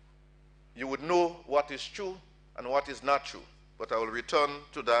 you would know what is true and what is not true. But I will return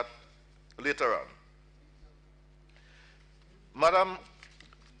to that later on. Madam,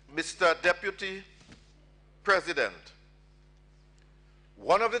 Mr. Deputy President,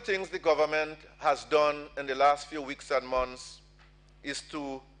 one of the things the government has done in the last few weeks and months is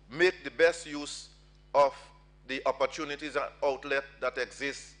to make the best use of the opportunities and outlet that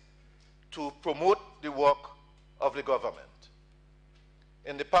exist to promote the work of the government.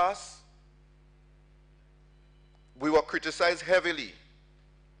 In the past, we were criticized heavily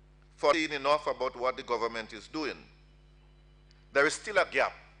for saying enough about what the government is doing. There is still a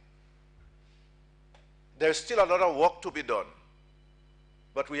gap. There is still a lot of work to be done.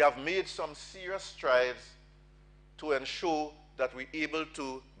 But we have made some serious strides to ensure that we're able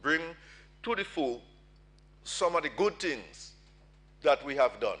to bring to the fore some of the good things that we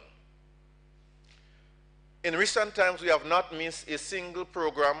have done. In recent times, we have not missed a single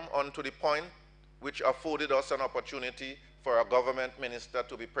program on To the Point, which afforded us an opportunity for a government minister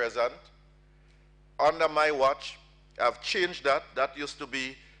to be present. Under my watch, I've changed that. That used to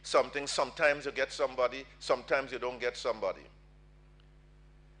be something, sometimes you get somebody, sometimes you don't get somebody.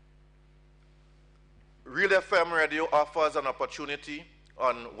 Real FM Radio offers an opportunity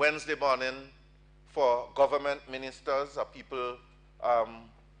on Wednesday morning for government ministers or people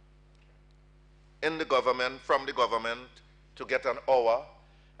in the government, from the government, to get an hour.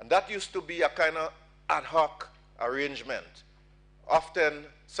 And that used to be a kind of ad hoc arrangement. Often,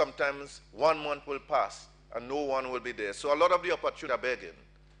 sometimes 1 month will pass and no one will be there. So a lot of the opportunities are begging.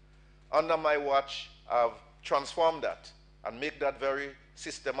 Under my watch, I've transformed that and make that very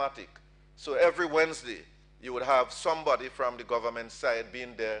systematic. So every Wednesday, you would have somebody from the government side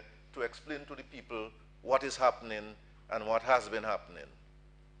being there to explain to the people what is happening and what has been happening.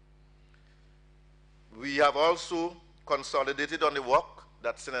 We have also consolidated on the work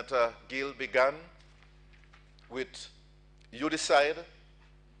that Senator Gill began with You Decide,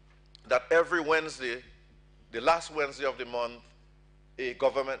 that every Wednesday, the last Wednesday of the month, a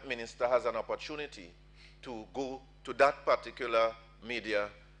government minister has an opportunity to go to that particular media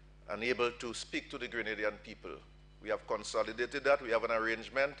and able to speak to the Grenadian people. We have consolidated that, we have an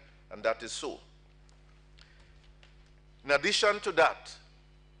arrangement, and that is so. In addition to that,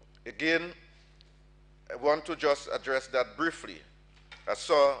 again, I want to just address that briefly. I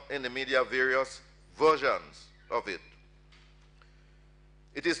saw in the media various versions of it.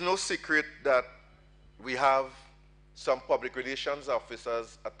 It is no secret that we have some public relations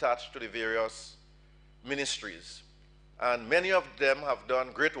officers attached to the various ministries, and many of them have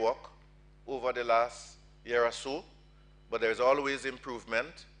done great work over the last year or so, but there's always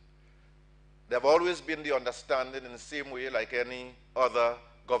improvement. There have always been the understanding in the same way like any other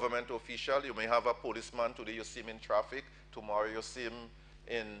government official. You may have a policeman, today you see him in traffic, tomorrow you see him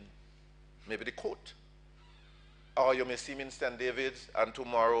in maybe the court. Or you may see him in St. David's and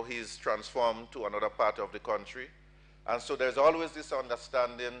tomorrow he's transformed to another part of the country. And so there's always this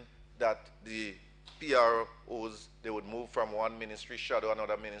understanding that the PROs, they would move from one ministry, shadow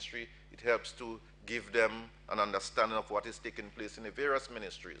another ministry. It helps to give them an understanding of what is taking place in the various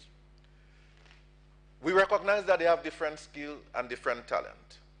ministries. We recognize that they have different skill and different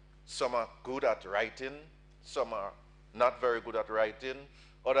talent. Some are good at writing, some are not very good at writing,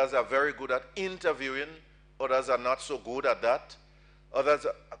 others are very good at interviewing, others are not so good at that, others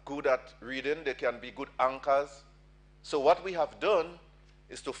are good at reading, they can be good anchors. So what we have done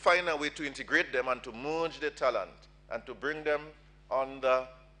is to find a way to integrate them and to merge the talent and to bring them under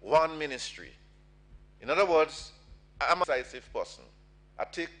one ministry. In other words, I'm a decisive person. I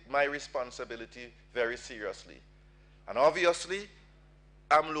take my responsibility very seriously. And obviously,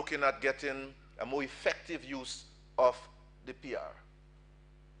 I'm looking at getting a more effective use of the PR.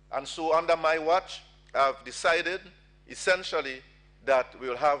 And so under my watch, I've decided essentially that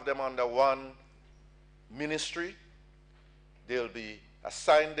we'll have them under one ministry. They'll be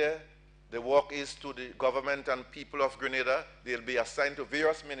assigned there. The work is to the government and people of Grenada. They'll be assigned to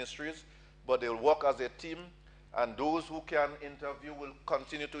various ministries, but they'll work as a team. And those who can interview will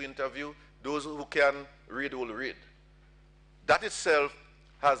continue to interview. Those who can read will read. That itself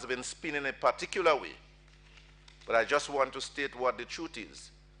has been spin in a particular way. But I just want to state what the truth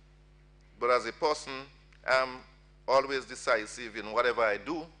is. But as a person, I'm always decisive in whatever I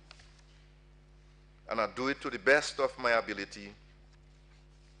do, and I do it to the best of my ability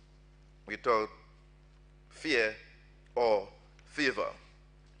without fear or favor.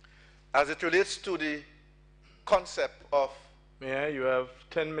 As it relates to the concept of... Mayor, you have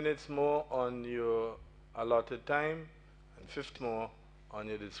 10 minutes more on your allotted time and 50 more on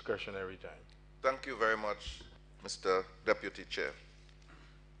your discretionary time. Thank you very much, Mr. Deputy Chair.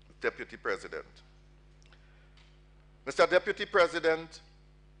 Deputy President. Mr. Deputy President,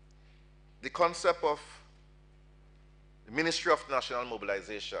 the concept of the Ministry of National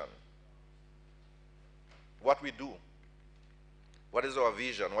Mobilization, what we do, what is our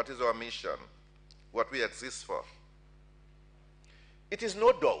vision, what is our mission, what we exist for. It is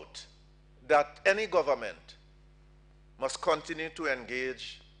no doubt that any government must continue to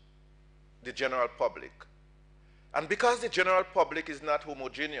engage the general public. And because the general public is not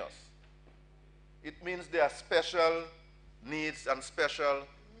homogeneous, it means there are special needs and special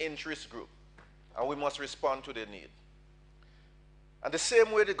interest groups, and we must respond to their need. And the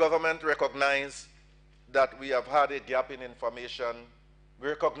same way the government recognizes that we have had a gap in information, we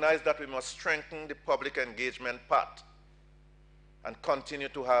recognize that we must strengthen the public engagement part and continue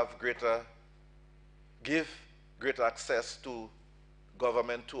to have give greater access to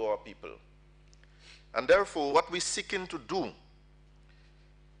government to our people. And therefore, what we're seeking to do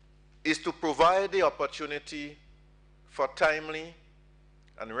is to provide the opportunity for timely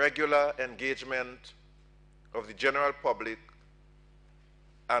and regular engagement of the general public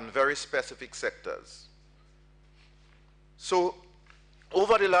and very specific sectors. So,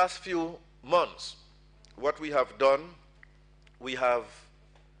 over the last few months, what we have done, we have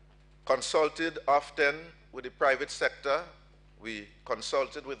consulted often with the private sector. We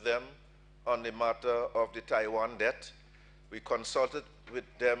consulted with them on the matter of the Taiwan debt. We consulted with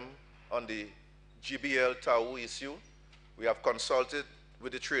them on the GBL Tau issue. We have consulted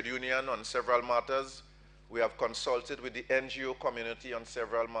with the trade union on several matters. We have consulted with the NGO community on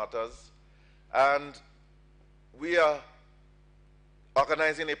several matters. And we are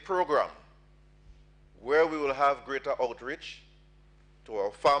organizing a program where we will have greater outreach to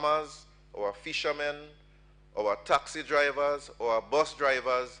our farmers, our fishermen, our taxi drivers, our bus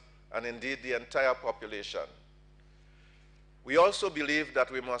drivers, and indeed the entire population. We also believe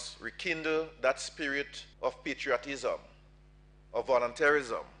that we must rekindle that spirit of patriotism, of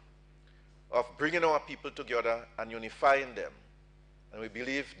volunteerism, of bringing our people together and unifying them. And we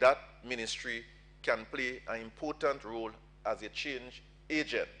believe that ministry can play an important role as a change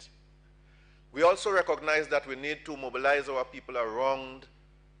agent. We also recognize that we need to mobilize our people around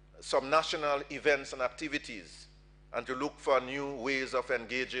some national events and activities and to look for new ways of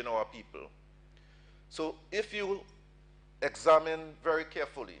engaging our people. So if you examine very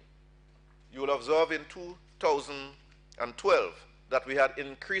carefully, you will observe in 2012 that we had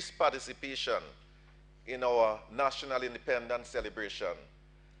increased participation in our National Independence Celebration.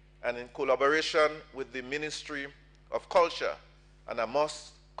 And in collaboration with the Ministry of Culture, and I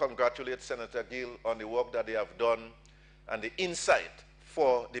must congratulate Senator Gill on the work that they have done and the insight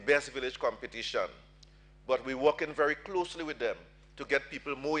for the Best Village competition. But we're working very closely with them to get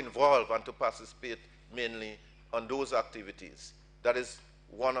people more involved and to participate mainly on those activities. That is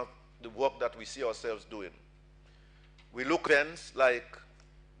one of the work that we see ourselves doing. We look at events like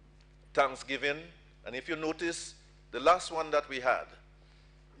Thanksgiving, and if you notice the last one that we had,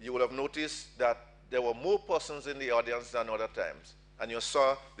 you will have noticed that there were more persons in the audience than other times. And you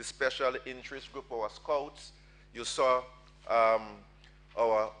saw the special interest group, our scouts. You saw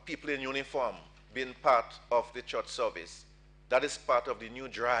our people in uniform being part of the church service. That is part of the new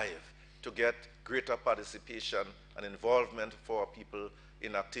drive to get greater participation and involvement for our people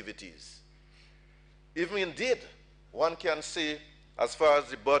in activities. Even indeed, one can say, as far as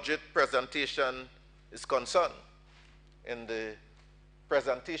the budget presentation is concerned, in the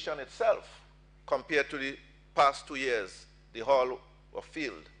presentation itself, compared to the past 2 years, the hall was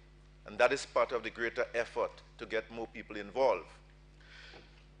filled. And that is part of the greater effort to get more people involved.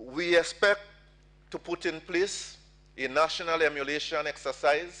 We expect to put in place a national emulation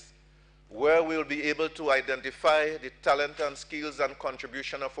exercise where we'll be able to identify the talent and skills and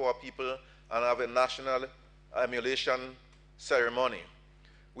contribution of our people and have a national emulation ceremony.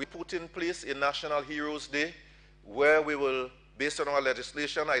 We put in place a National Heroes Day where we will, based on our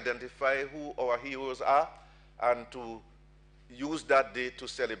legislation, identify who our heroes are and to use that day to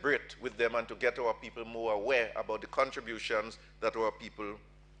celebrate with them and to get our people more aware about the contributions that our people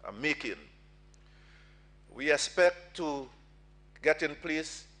are making. We expect to get in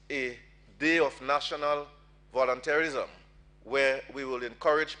place a day of national volunteerism where we will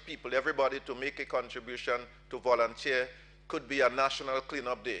encourage people, everybody, to make a contribution to volunteer. Could be a national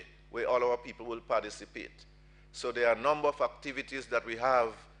cleanup day where all our people will participate. So there are a number of activities that we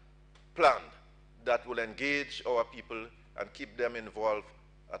have planned that will engage our people and keep them involved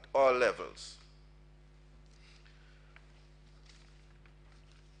at all levels.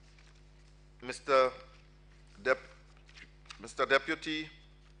 Mr. Deputy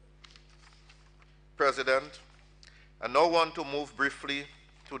President, I now want to move briefly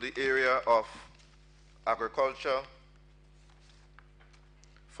to the area of agriculture,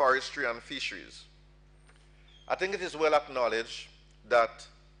 forestry, and fisheries. I think it is well acknowledged that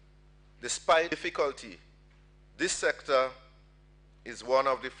despite difficulty, this sector is one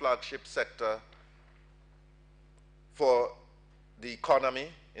of the flagship sectors for the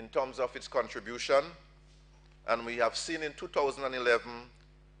economy in terms of its contribution. And we have seen in 2011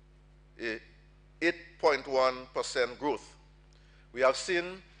 a 8.1% growth. We have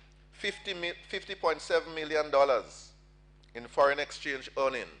seen $50.7 million in foreign exchange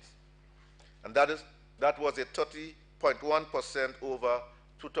earnings. And that was a 30.1% over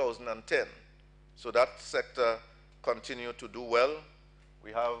 2010. So that sector continued to do well.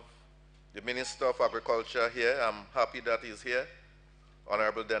 We have the Minister of Agriculture here. I'm happy that he's here,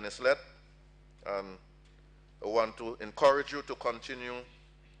 Honorable Dennis Lett. And I want to encourage you to continue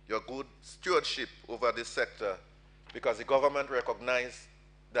your good stewardship over this sector because the government recognizes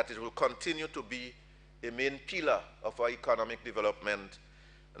that it will continue to be a main pillar of our economic development.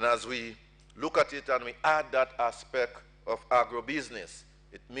 And as we look at it and we add that aspect of agribusiness,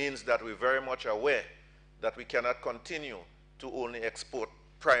 it means that we're very much aware that we cannot continue to only export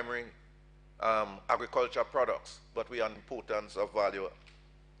primary agriculture products, but we are the importance of value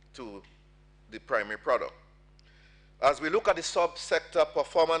to the primary product. As we look at the sub-sector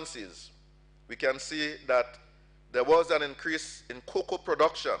performances, we can see that there was an increase in cocoa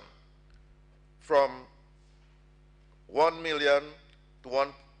production from 1 million to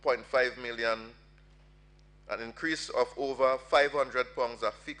 1.5 million, an increase of over 500 pounds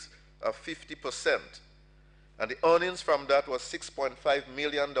of 50%. And the earnings from that was $6.5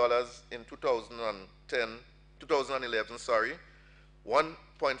 million in 2011, sorry,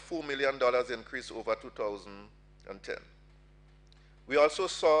 $1.4 million increase over 2010. We also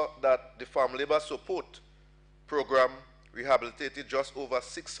saw that the Farm Labor Support Program rehabilitated just over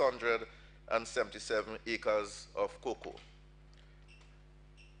 677 acres of cocoa.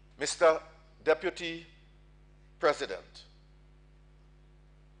 Mr. Deputy President,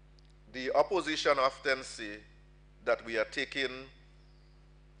 the opposition often say that we are taking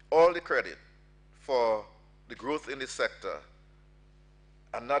all the credit for the growth in the sector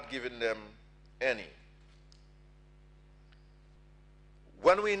and not giving them any.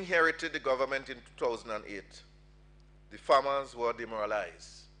 When we inherited the government in 2008, the farmers were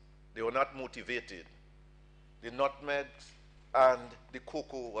demoralized. They were not motivated. The nutmegs and the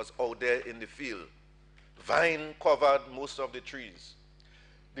cocoa was out there in the field. Vine covered most of the trees.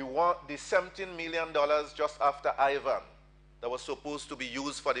 The $17 million just after Ivan that was supposed to be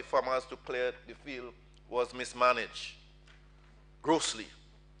used for the farmers to clear the field was mismanaged grossly.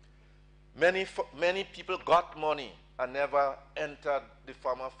 Many people got money and never entered the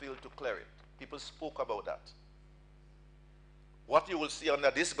farmer field to clear it. People spoke about that. What you will see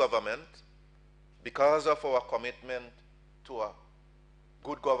under this government, because of our commitment to a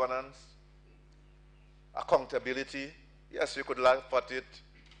good governance, accountability, yes, you could laugh at it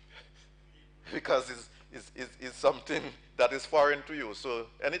because it's something that is foreign to you. So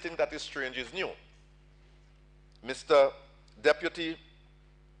anything that is strange is new. Mr. Deputy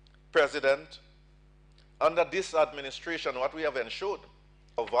President, under this administration, what we have ensured,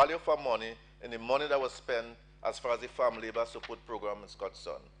 a value for money and the money that was spent as far as the farm labor support program is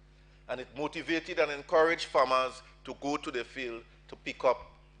concerned. And it motivated and encouraged farmers to go to the field to pick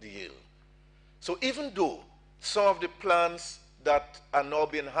up the yield. So even though some of the plants that are now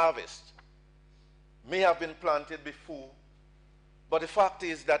being harvested may have been planted before, but the fact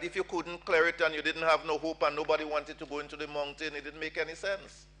is that if you couldn't clear it and you didn't have no hope and nobody wanted to go into the mountain, it didn't make any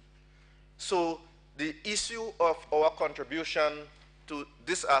sense. So the issue of our contribution to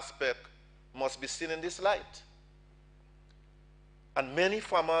this aspect must be seen in this light. And many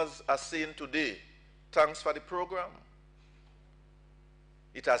farmers are saying today, thanks for the program.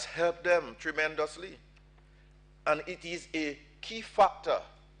 It has helped them tremendously. And it is a key factor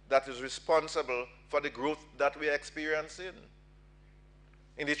that is responsible for the growth that we are experiencing.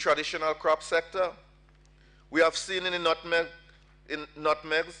 In the traditional crop sector, we have seen in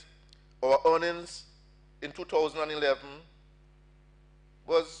nutmegs, our earnings in 2011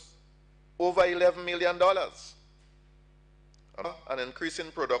 was over $11 million. An increase in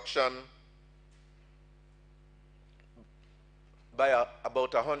production by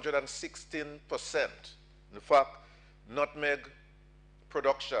about 116%. In fact, nutmeg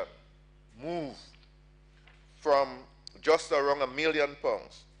production moved from just around 1 million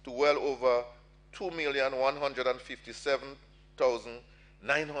pounds to well over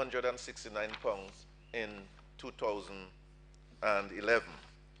 2,157,969 pounds in 2011.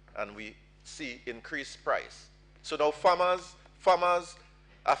 And we see increased price. So now farmers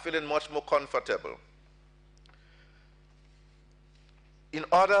are feeling much more comfortable. In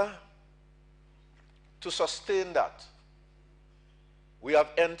order to sustain that, we have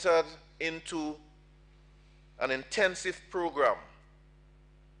entered into an intensive program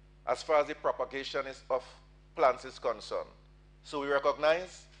as far as the propagation of plants is concerned. So we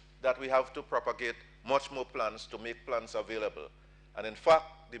recognize that we have to propagate much more plants to make plants available. And in fact,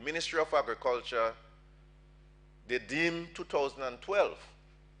 the Ministry of Agriculture, they deemed 2012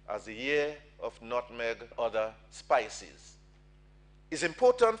 as the year of nutmeg, other spices. It's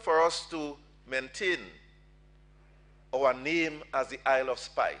important for us to maintain our name as the Isle of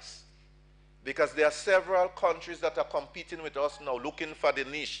Spice, because there are several countries that are competing with us now, looking for the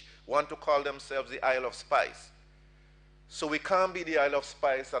niche, want to call themselves the Isle of Spice. So we can't be the Isle of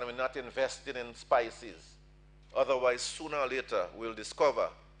Spice and we're not investing in spices. Otherwise, sooner or later, we'll discover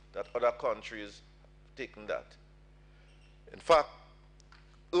that other countries have taken that. In fact,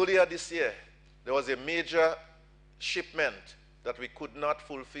 earlier this year, there was a major shipment that we could not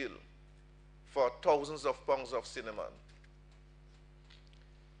fulfill for thousands of pounds of cinnamon.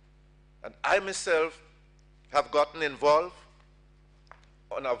 And I myself have gotten involved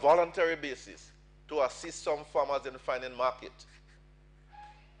on a voluntary basis to assist some farmers in finding market.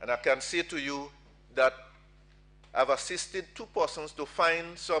 And I can say to you that I've assisted 2 persons to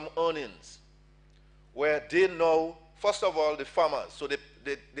find some earnings where they know, first of all, the farmers. So they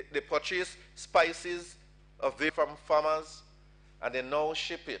purchase spices from farmers and they now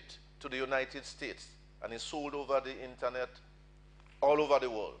ship it to the United States and it's sold over the internet all over the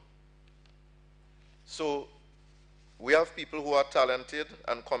world. So we have people who are talented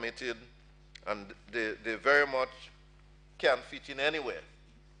and committed, and they very much can fit in anywhere.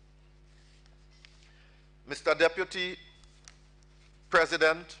 Mr. Deputy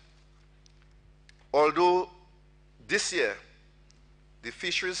President, although this year the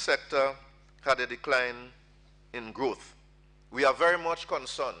fisheries sector had a decline in growth, we are very much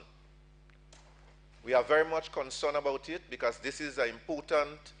concerned. We are very much concerned about it because this is an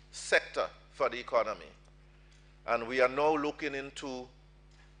important sector for the economy. And we are now looking into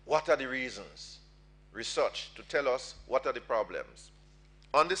what are the reasons, research to tell us what are the problems.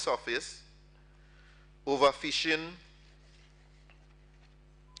 On the surface, overfishing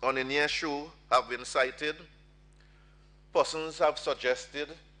on the near shore have been cited. Persons have suggested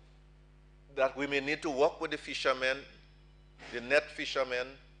that we may need to work with the fishermen, the net fishermen,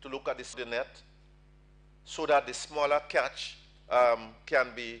 to look at the net so that the smaller catch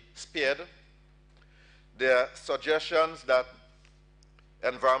can be spared. There are suggestions that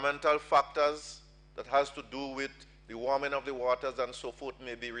environmental factors that has to do with the warming of the waters and so forth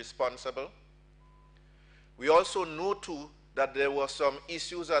may be responsible. We also know too that there were some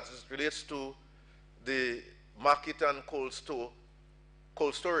issues that relates to the market and cold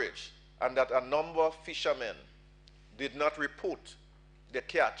storage, and that a number of fishermen did not report the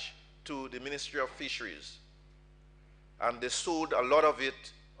catch to the Ministry of Fisheries, and they sold a lot of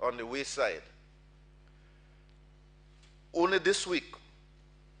it on the wayside. Only this week,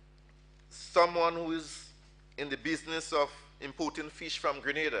 someone who is in the business of importing fish from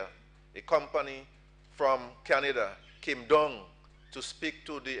Grenada, a company from Canada, came down to speak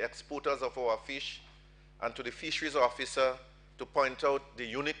to the exporters of our fish and to the fisheries officer to point out the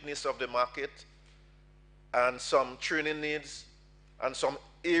uniqueness of the market and some training needs and some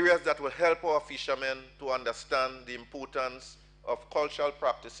areas that will help our fishermen to understand the importance of cultural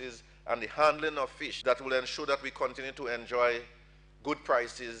practices and the handling of fish that will ensure that we continue to enjoy good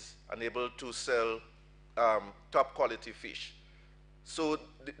prices and able to sell top quality fish. So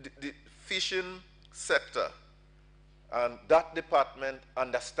the fishing sector and that department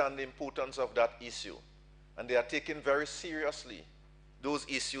understand the importance of that issue, and they are taking very seriously those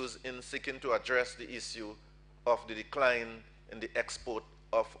issues in seeking to address the issue of the decline in the export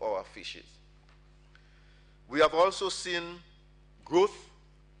of our fishes. We have also seen growth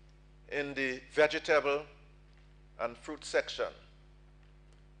in the vegetable and fruit section,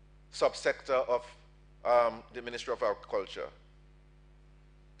 subsector of the Ministry of Agriculture.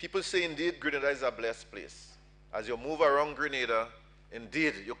 People say indeed Grenada is a blessed place. As you move around Grenada,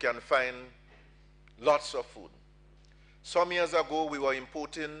 indeed you can find lots of food. Some years ago we were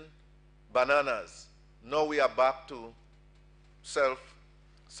importing bananas. Now we are back to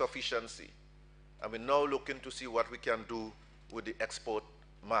self-sufficiency. And we're now looking to see what we can do with the export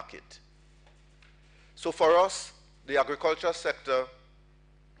market. So for us, the agriculture sector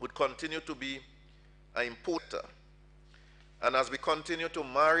would continue to be an importer. And as we continue to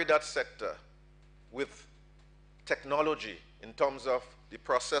marry that sector with technology in terms of the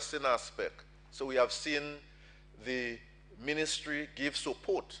processing aspect, so we have seen the ministry give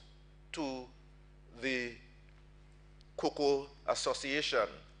support to the Cocoa Association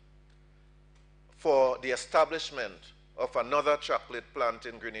for the establishment of another chocolate plant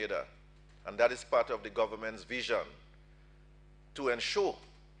in Grenada. And that is part of the government's vision to ensure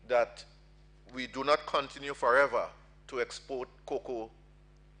that we do not continue forever to export cocoa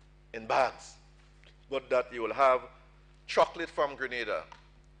in bags, but that you will have chocolate from Grenada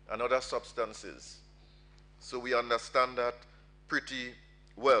and other substances. So we understand that pretty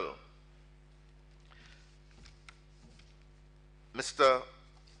well. Mr.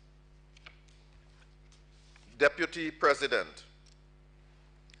 Deputy President,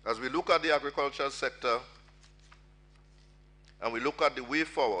 as we look at the agricultural sector and we look at the way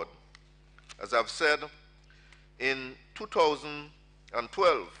forward, as I've said, in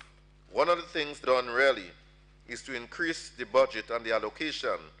 2012, one of the things done really is to increase the budget and the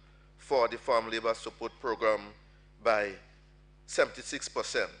allocation for the farm labor support program by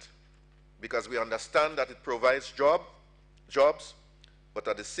 76%, because we understand that it provides jobs, but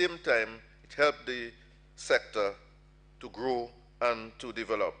at the same time, it helped the sector to grow and to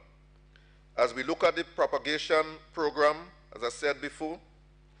develop. As we look at the propagation program, as I said before,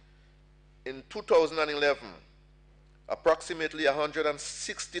 in 2011, approximately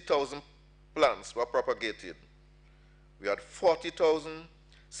 160,000 plants were propagated. We had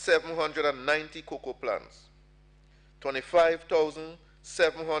 40,790 cocoa plants,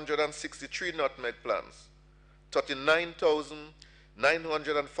 25,763 nutmeg plants,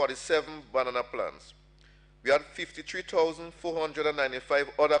 39,947 banana plants. We had 53,495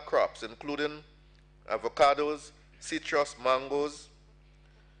 other crops, including avocados, citrus, mangoes,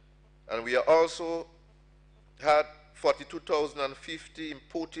 and we also had 42,050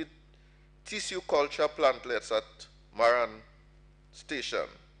 imported tissue culture plantlets at Maran Station.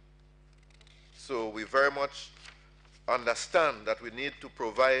 So we very much understand that we need to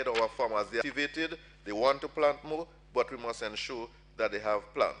provide our farmers. They are activated, they want to plant more, but we must ensure that they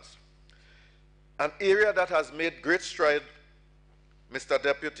have plants. An area that has made great stride Mr.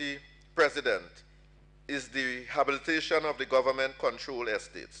 Deputy President, is the rehabilitation of the government-controlled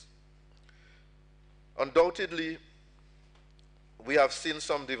estates. Undoubtedly, we have seen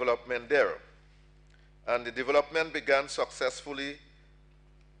some development there, and the development began successfully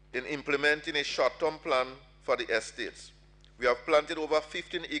in implementing a short-term plan for the estates. We have planted over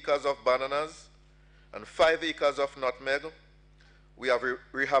 15 acres of bananas and 5 acres of nutmeg. We have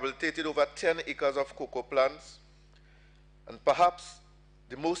rehabilitated over 10 acres of cocoa plants. And perhaps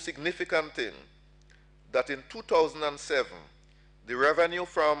the most significant thing, that in 2007, the revenue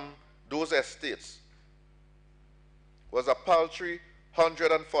from those estates was a paltry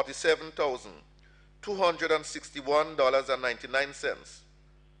 $147,261.99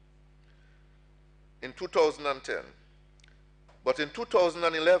 in 2010. But in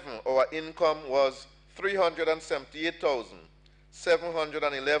 2011, our income was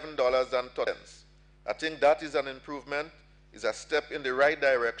 $378,711.10. I think that is an improvement, is a step in the right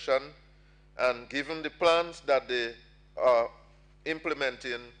direction, and given the plans that they are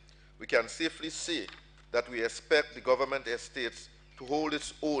implementing, we can safely say that we expect the government estates to hold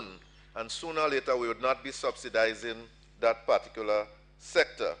its own, and sooner or later we would not be subsidizing that particular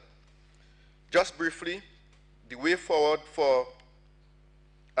sector. Just briefly, the way forward for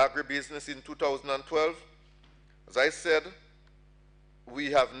agribusiness in 2012, as I said,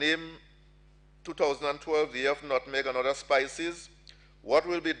 we have named 2012 the year of nutmeg and other spices. What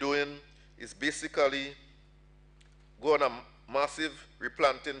we'll be doing is basically go on a massive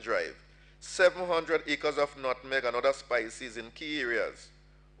replanting drive. 700 acres of nutmeg and other spices in key areas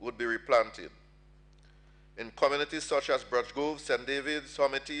would be replanted. In communities such as Bruch Grove, St. David's,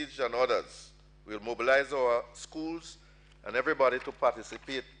 Hermitage, and others, we'll mobilize our schools and everybody to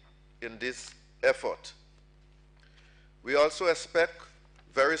participate in this effort. We also expect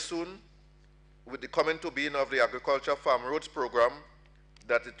very soon, with the coming to being of the Agriculture Farm Roads program,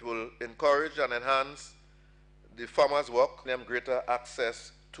 that it will encourage and enhance the farmers' work, them greater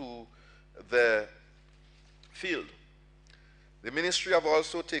access to the field. The ministry have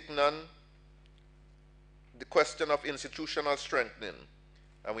also taken on the question of institutional strengthening,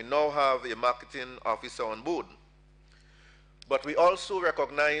 and we now have a marketing officer on board. But we also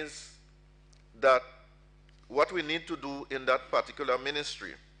recognize that what we need to do in that particular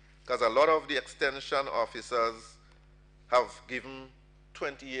ministry, because a lot of the extension officers have given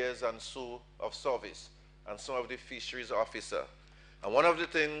 20 years and so of service, and some of the fisheries officer. And one of the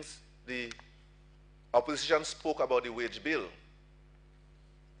things the opposition spoke about the wage bill.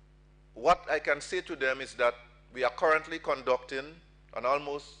 What I can say to them is that we are currently conducting, and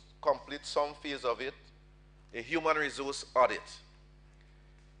almost complete some phase of it, a human resource audit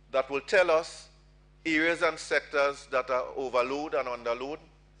that will tell us areas and sectors that are overload and underload,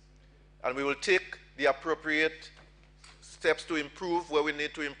 and we will take the appropriate steps to improve where we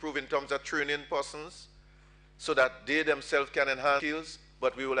need to improve in terms of training persons so that they themselves can enhance skills,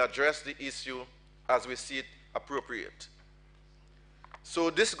 but we will address the issue as we see it appropriate. So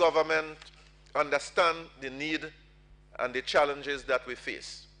this government understands the need and the challenges that we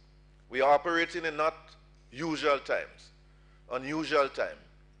face. We are operating in not usual times, unusual time.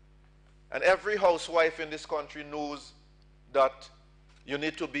 And every housewife in this country knows that you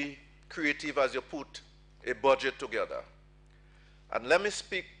need to be creative as you put a budget together. And let me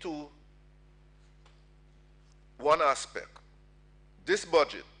speak to one aspect. This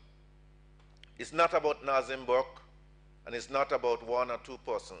budget is not about Nazim Burke, and it's not about one or two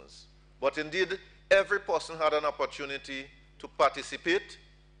persons. But indeed, every person had an opportunity to participate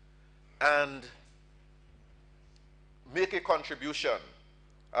and make a contribution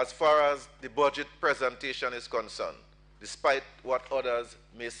as far as the budget presentation is concerned, despite what others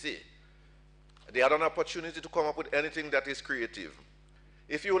may say. They had an opportunity to come up with anything that is creative.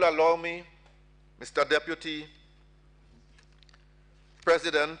 If you will allow me, Mr. Deputy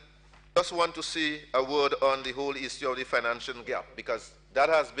President, I just want to say a word on the whole issue of the financial gap, because that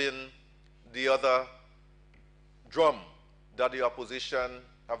has been the other drum that the opposition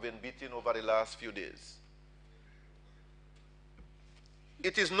have been beating over the last few days.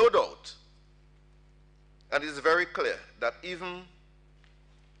 It is no doubt, and it is very clear, that even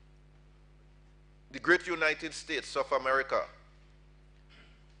the great United States of America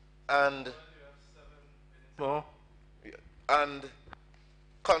and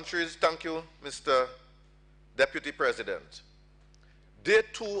countries, thank you, Mr. Deputy President, they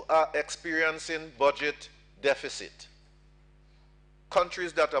too are experiencing budget deficit.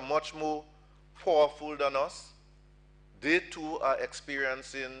 Countries that are much more powerful than us, they too are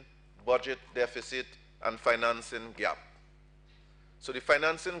experiencing budget deficit and financing gap. So the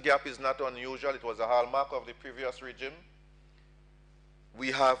financing gap is not unusual. It was a hallmark of the previous regime.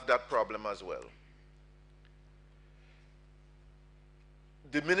 we have that problem as well.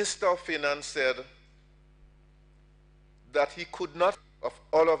 The Minister of Finance said that he could not of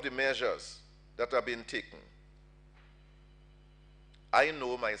all of the measures that have been taken. I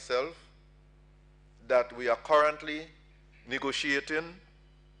know myself that we are currently negotiating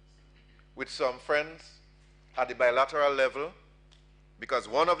with some friends at the bilateral level, because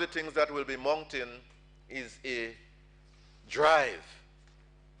one of the things that will be mounting is a drive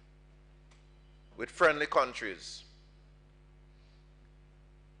with friendly countries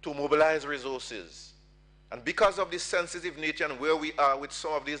to mobilize resources. And because of the sensitive nature and where we are with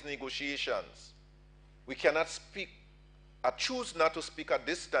some of these negotiations, we cannot speak, I choose not to speak at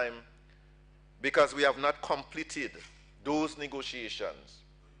this time because we have not completed those negotiations.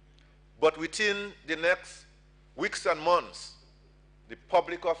 But within the next weeks and months, the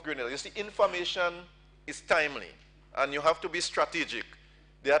public of Grenada, you see, information is timely and you have to be strategic.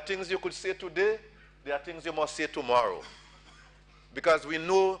 There are things you could say today, there are things you must say tomorrow. Because we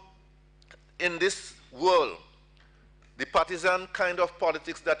know in this world, the partisan kind of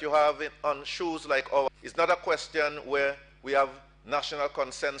politics that you have on shows like ours is not a question where we have national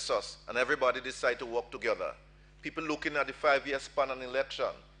consensus and everybody decide to work together. People looking at the 5-year span on election,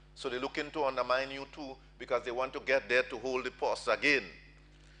 so they're looking to undermine you too because they want to get there to hold the post again.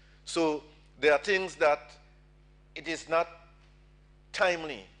 So there are things that it is not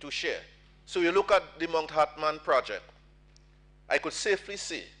timely to share. So you look at the Mount Hartman project, I could safely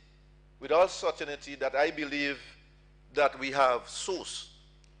say with all certainty that I believe that we have sourced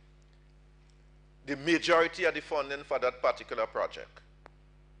the majority of the funding for that particular project.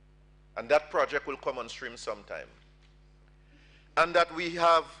 And that project will come on stream sometime. And that we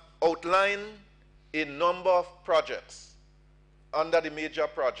have outlined a number of projects under the major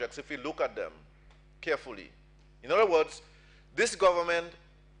projects, if we look at them carefully. In other words, this government,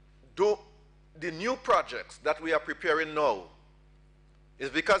 the new projects that we are preparing now is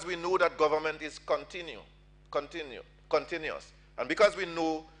because we know that government is continuous. And because we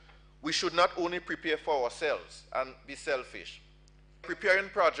know we should not only prepare for ourselves and be selfish. Preparing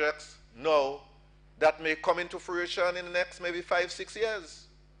projects now that may come into fruition in the next maybe 5-6 years.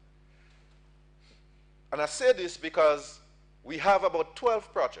 And I say this because we have about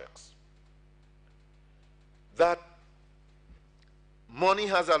 12 projects that money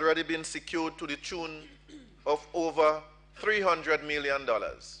has already been secured to the tune of over $300 million.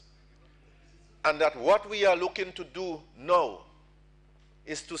 And that what we are looking to do now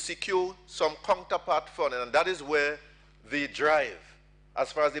is to secure some counterpart funding, and that is where the drive,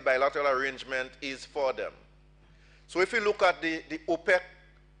 as far as the bilateral arrangement, is for them. So if you look at the OPEC,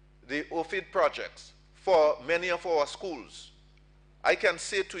 the OFID projects for many of our schools, I can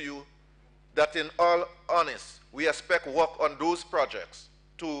say to you that in all honesty, we expect work on those projects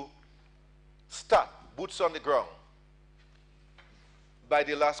to start, boots on the ground, by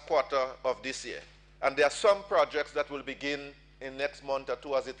the last quarter of this year. And there are some projects that will begin in next month or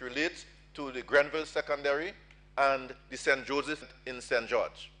two as it relates to the Grenville Secondary and the St. Joseph in St.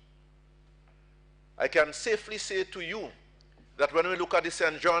 George. I can safely say to you that when we look at the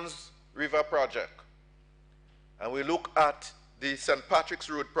St. John's River project and we look at the St. Patrick's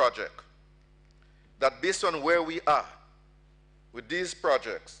Road project, that based on where we are with these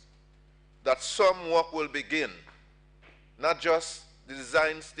projects, that some work will begin, not just the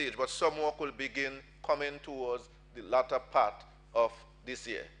design stage, but some work will begin coming towards the latter part of this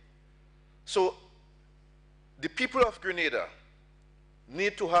year. So the people of Grenada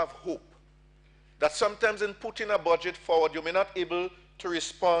need to have hope that sometimes in putting a budget forward, you may not be able to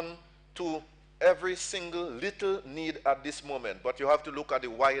respond to every single little need at this moment, but you have to look at the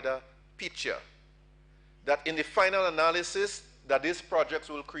wider picture. That in the final analysis, that these projects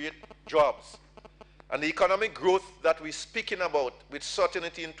will create jobs. And the economic growth that we're speaking about with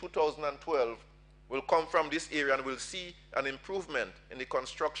certainty in 2012 will come from this area, and we'll see an improvement in the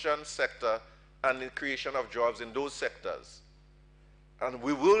construction sector and the creation of jobs in those sectors. And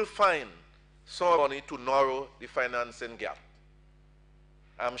we will find some money to narrow the financing gap.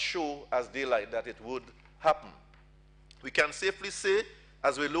 I'm sure as daylight that it would happen. We can safely say,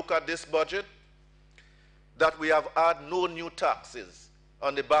 as we look at this budget, that we have had no new taxes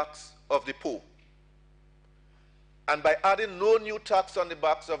on the backs of the poor. And by adding no new tax on the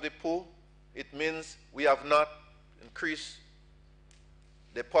backs of the poor, it means we have not increased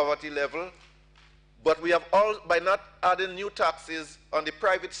the poverty level, but we have all, by not adding new taxes on the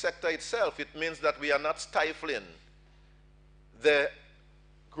private sector itself, it means that we are not stifling the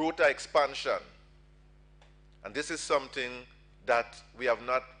growth or expansion. And this is something that we have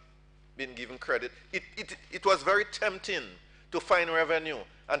not been given credit. It was very tempting to find revenue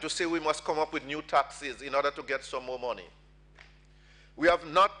and to say we must come up with new taxes in order to get some more money. We have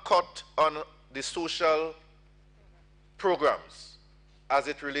not cut on the social programs as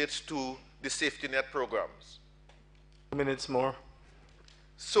it relates to the safety net programs. 2 minutes more.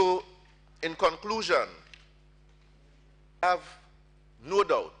 So, in conclusion, I have no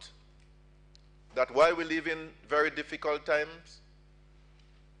doubt that while we live in very difficult times,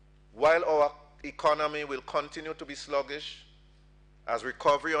 while our economy will continue to be sluggish, as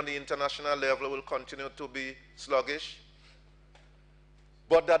recovery on the international level will continue to be sluggish,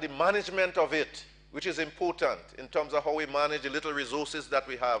 but that the management of it, which is important in terms of how we manage the little resources that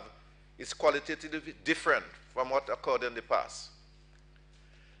we have, is qualitatively different from what occurred in the past.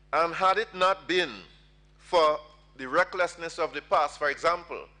 And had it not been for the recklessness of the past, for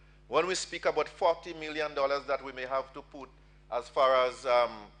example, when we speak about $40 million that we may have to put as far as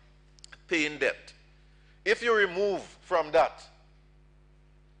paying debt, if you remove from that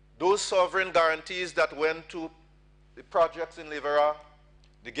those sovereign guarantees that went to the projects in Livera,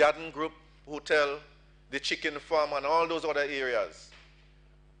 the Garden Group Hotel, the chicken farm, and all those other areas,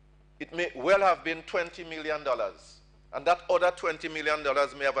 it may well have been $20 million. And that other $20 million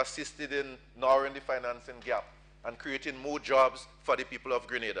may have assisted in narrowing the financing gap and creating more jobs for the people of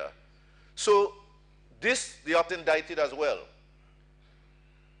Grenada. So this, they are indicted as well.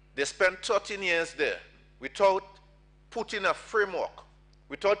 They spent 13 years there without putting a framework,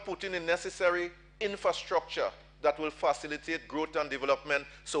 without putting the necessary infrastructure that will facilitate growth and development,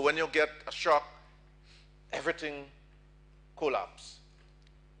 so when you get a shock, everything collapses.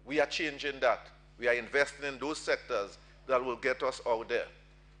 We are changing that. We are investing in those sectors that will get us out there.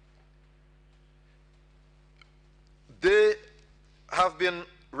 They have been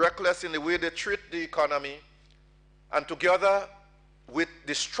reckless in the way they treat the economy, and together with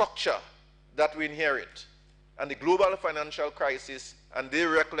the structure that we inherit and the global financial crisis and their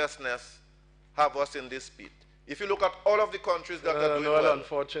recklessness have us in this pit. If you look at all of the countries that are doing well.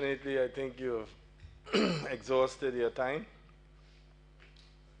 Unfortunately, I think you've exhausted your time.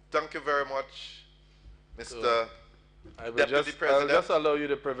 Thank you very much, Mr. Deputy President. I'll just allow you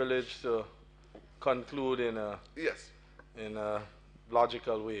the privilege to conclude in a, yes, in a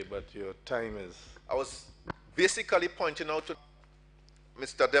logical way, but your time is... I was basically pointing out to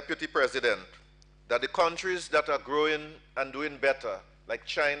Mr. Deputy President that the countries that are growing and doing better, like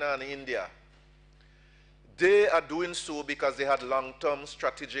China and India, they are doing so because they had long-term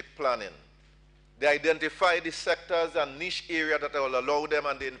strategic planning. They identified the sectors and niche areas that will allow them,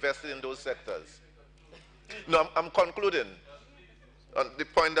 and they invested in those sectors. No, I'm concluding on the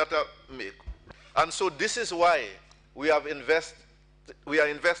point that I make. And so this is why we are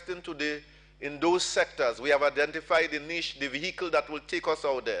investing today in those sectors. We have identified the niche, the vehicle that will take us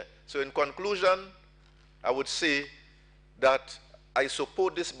out there. So in conclusion, I would say that I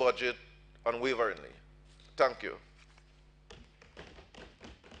support this budget unwaveringly. Thank you.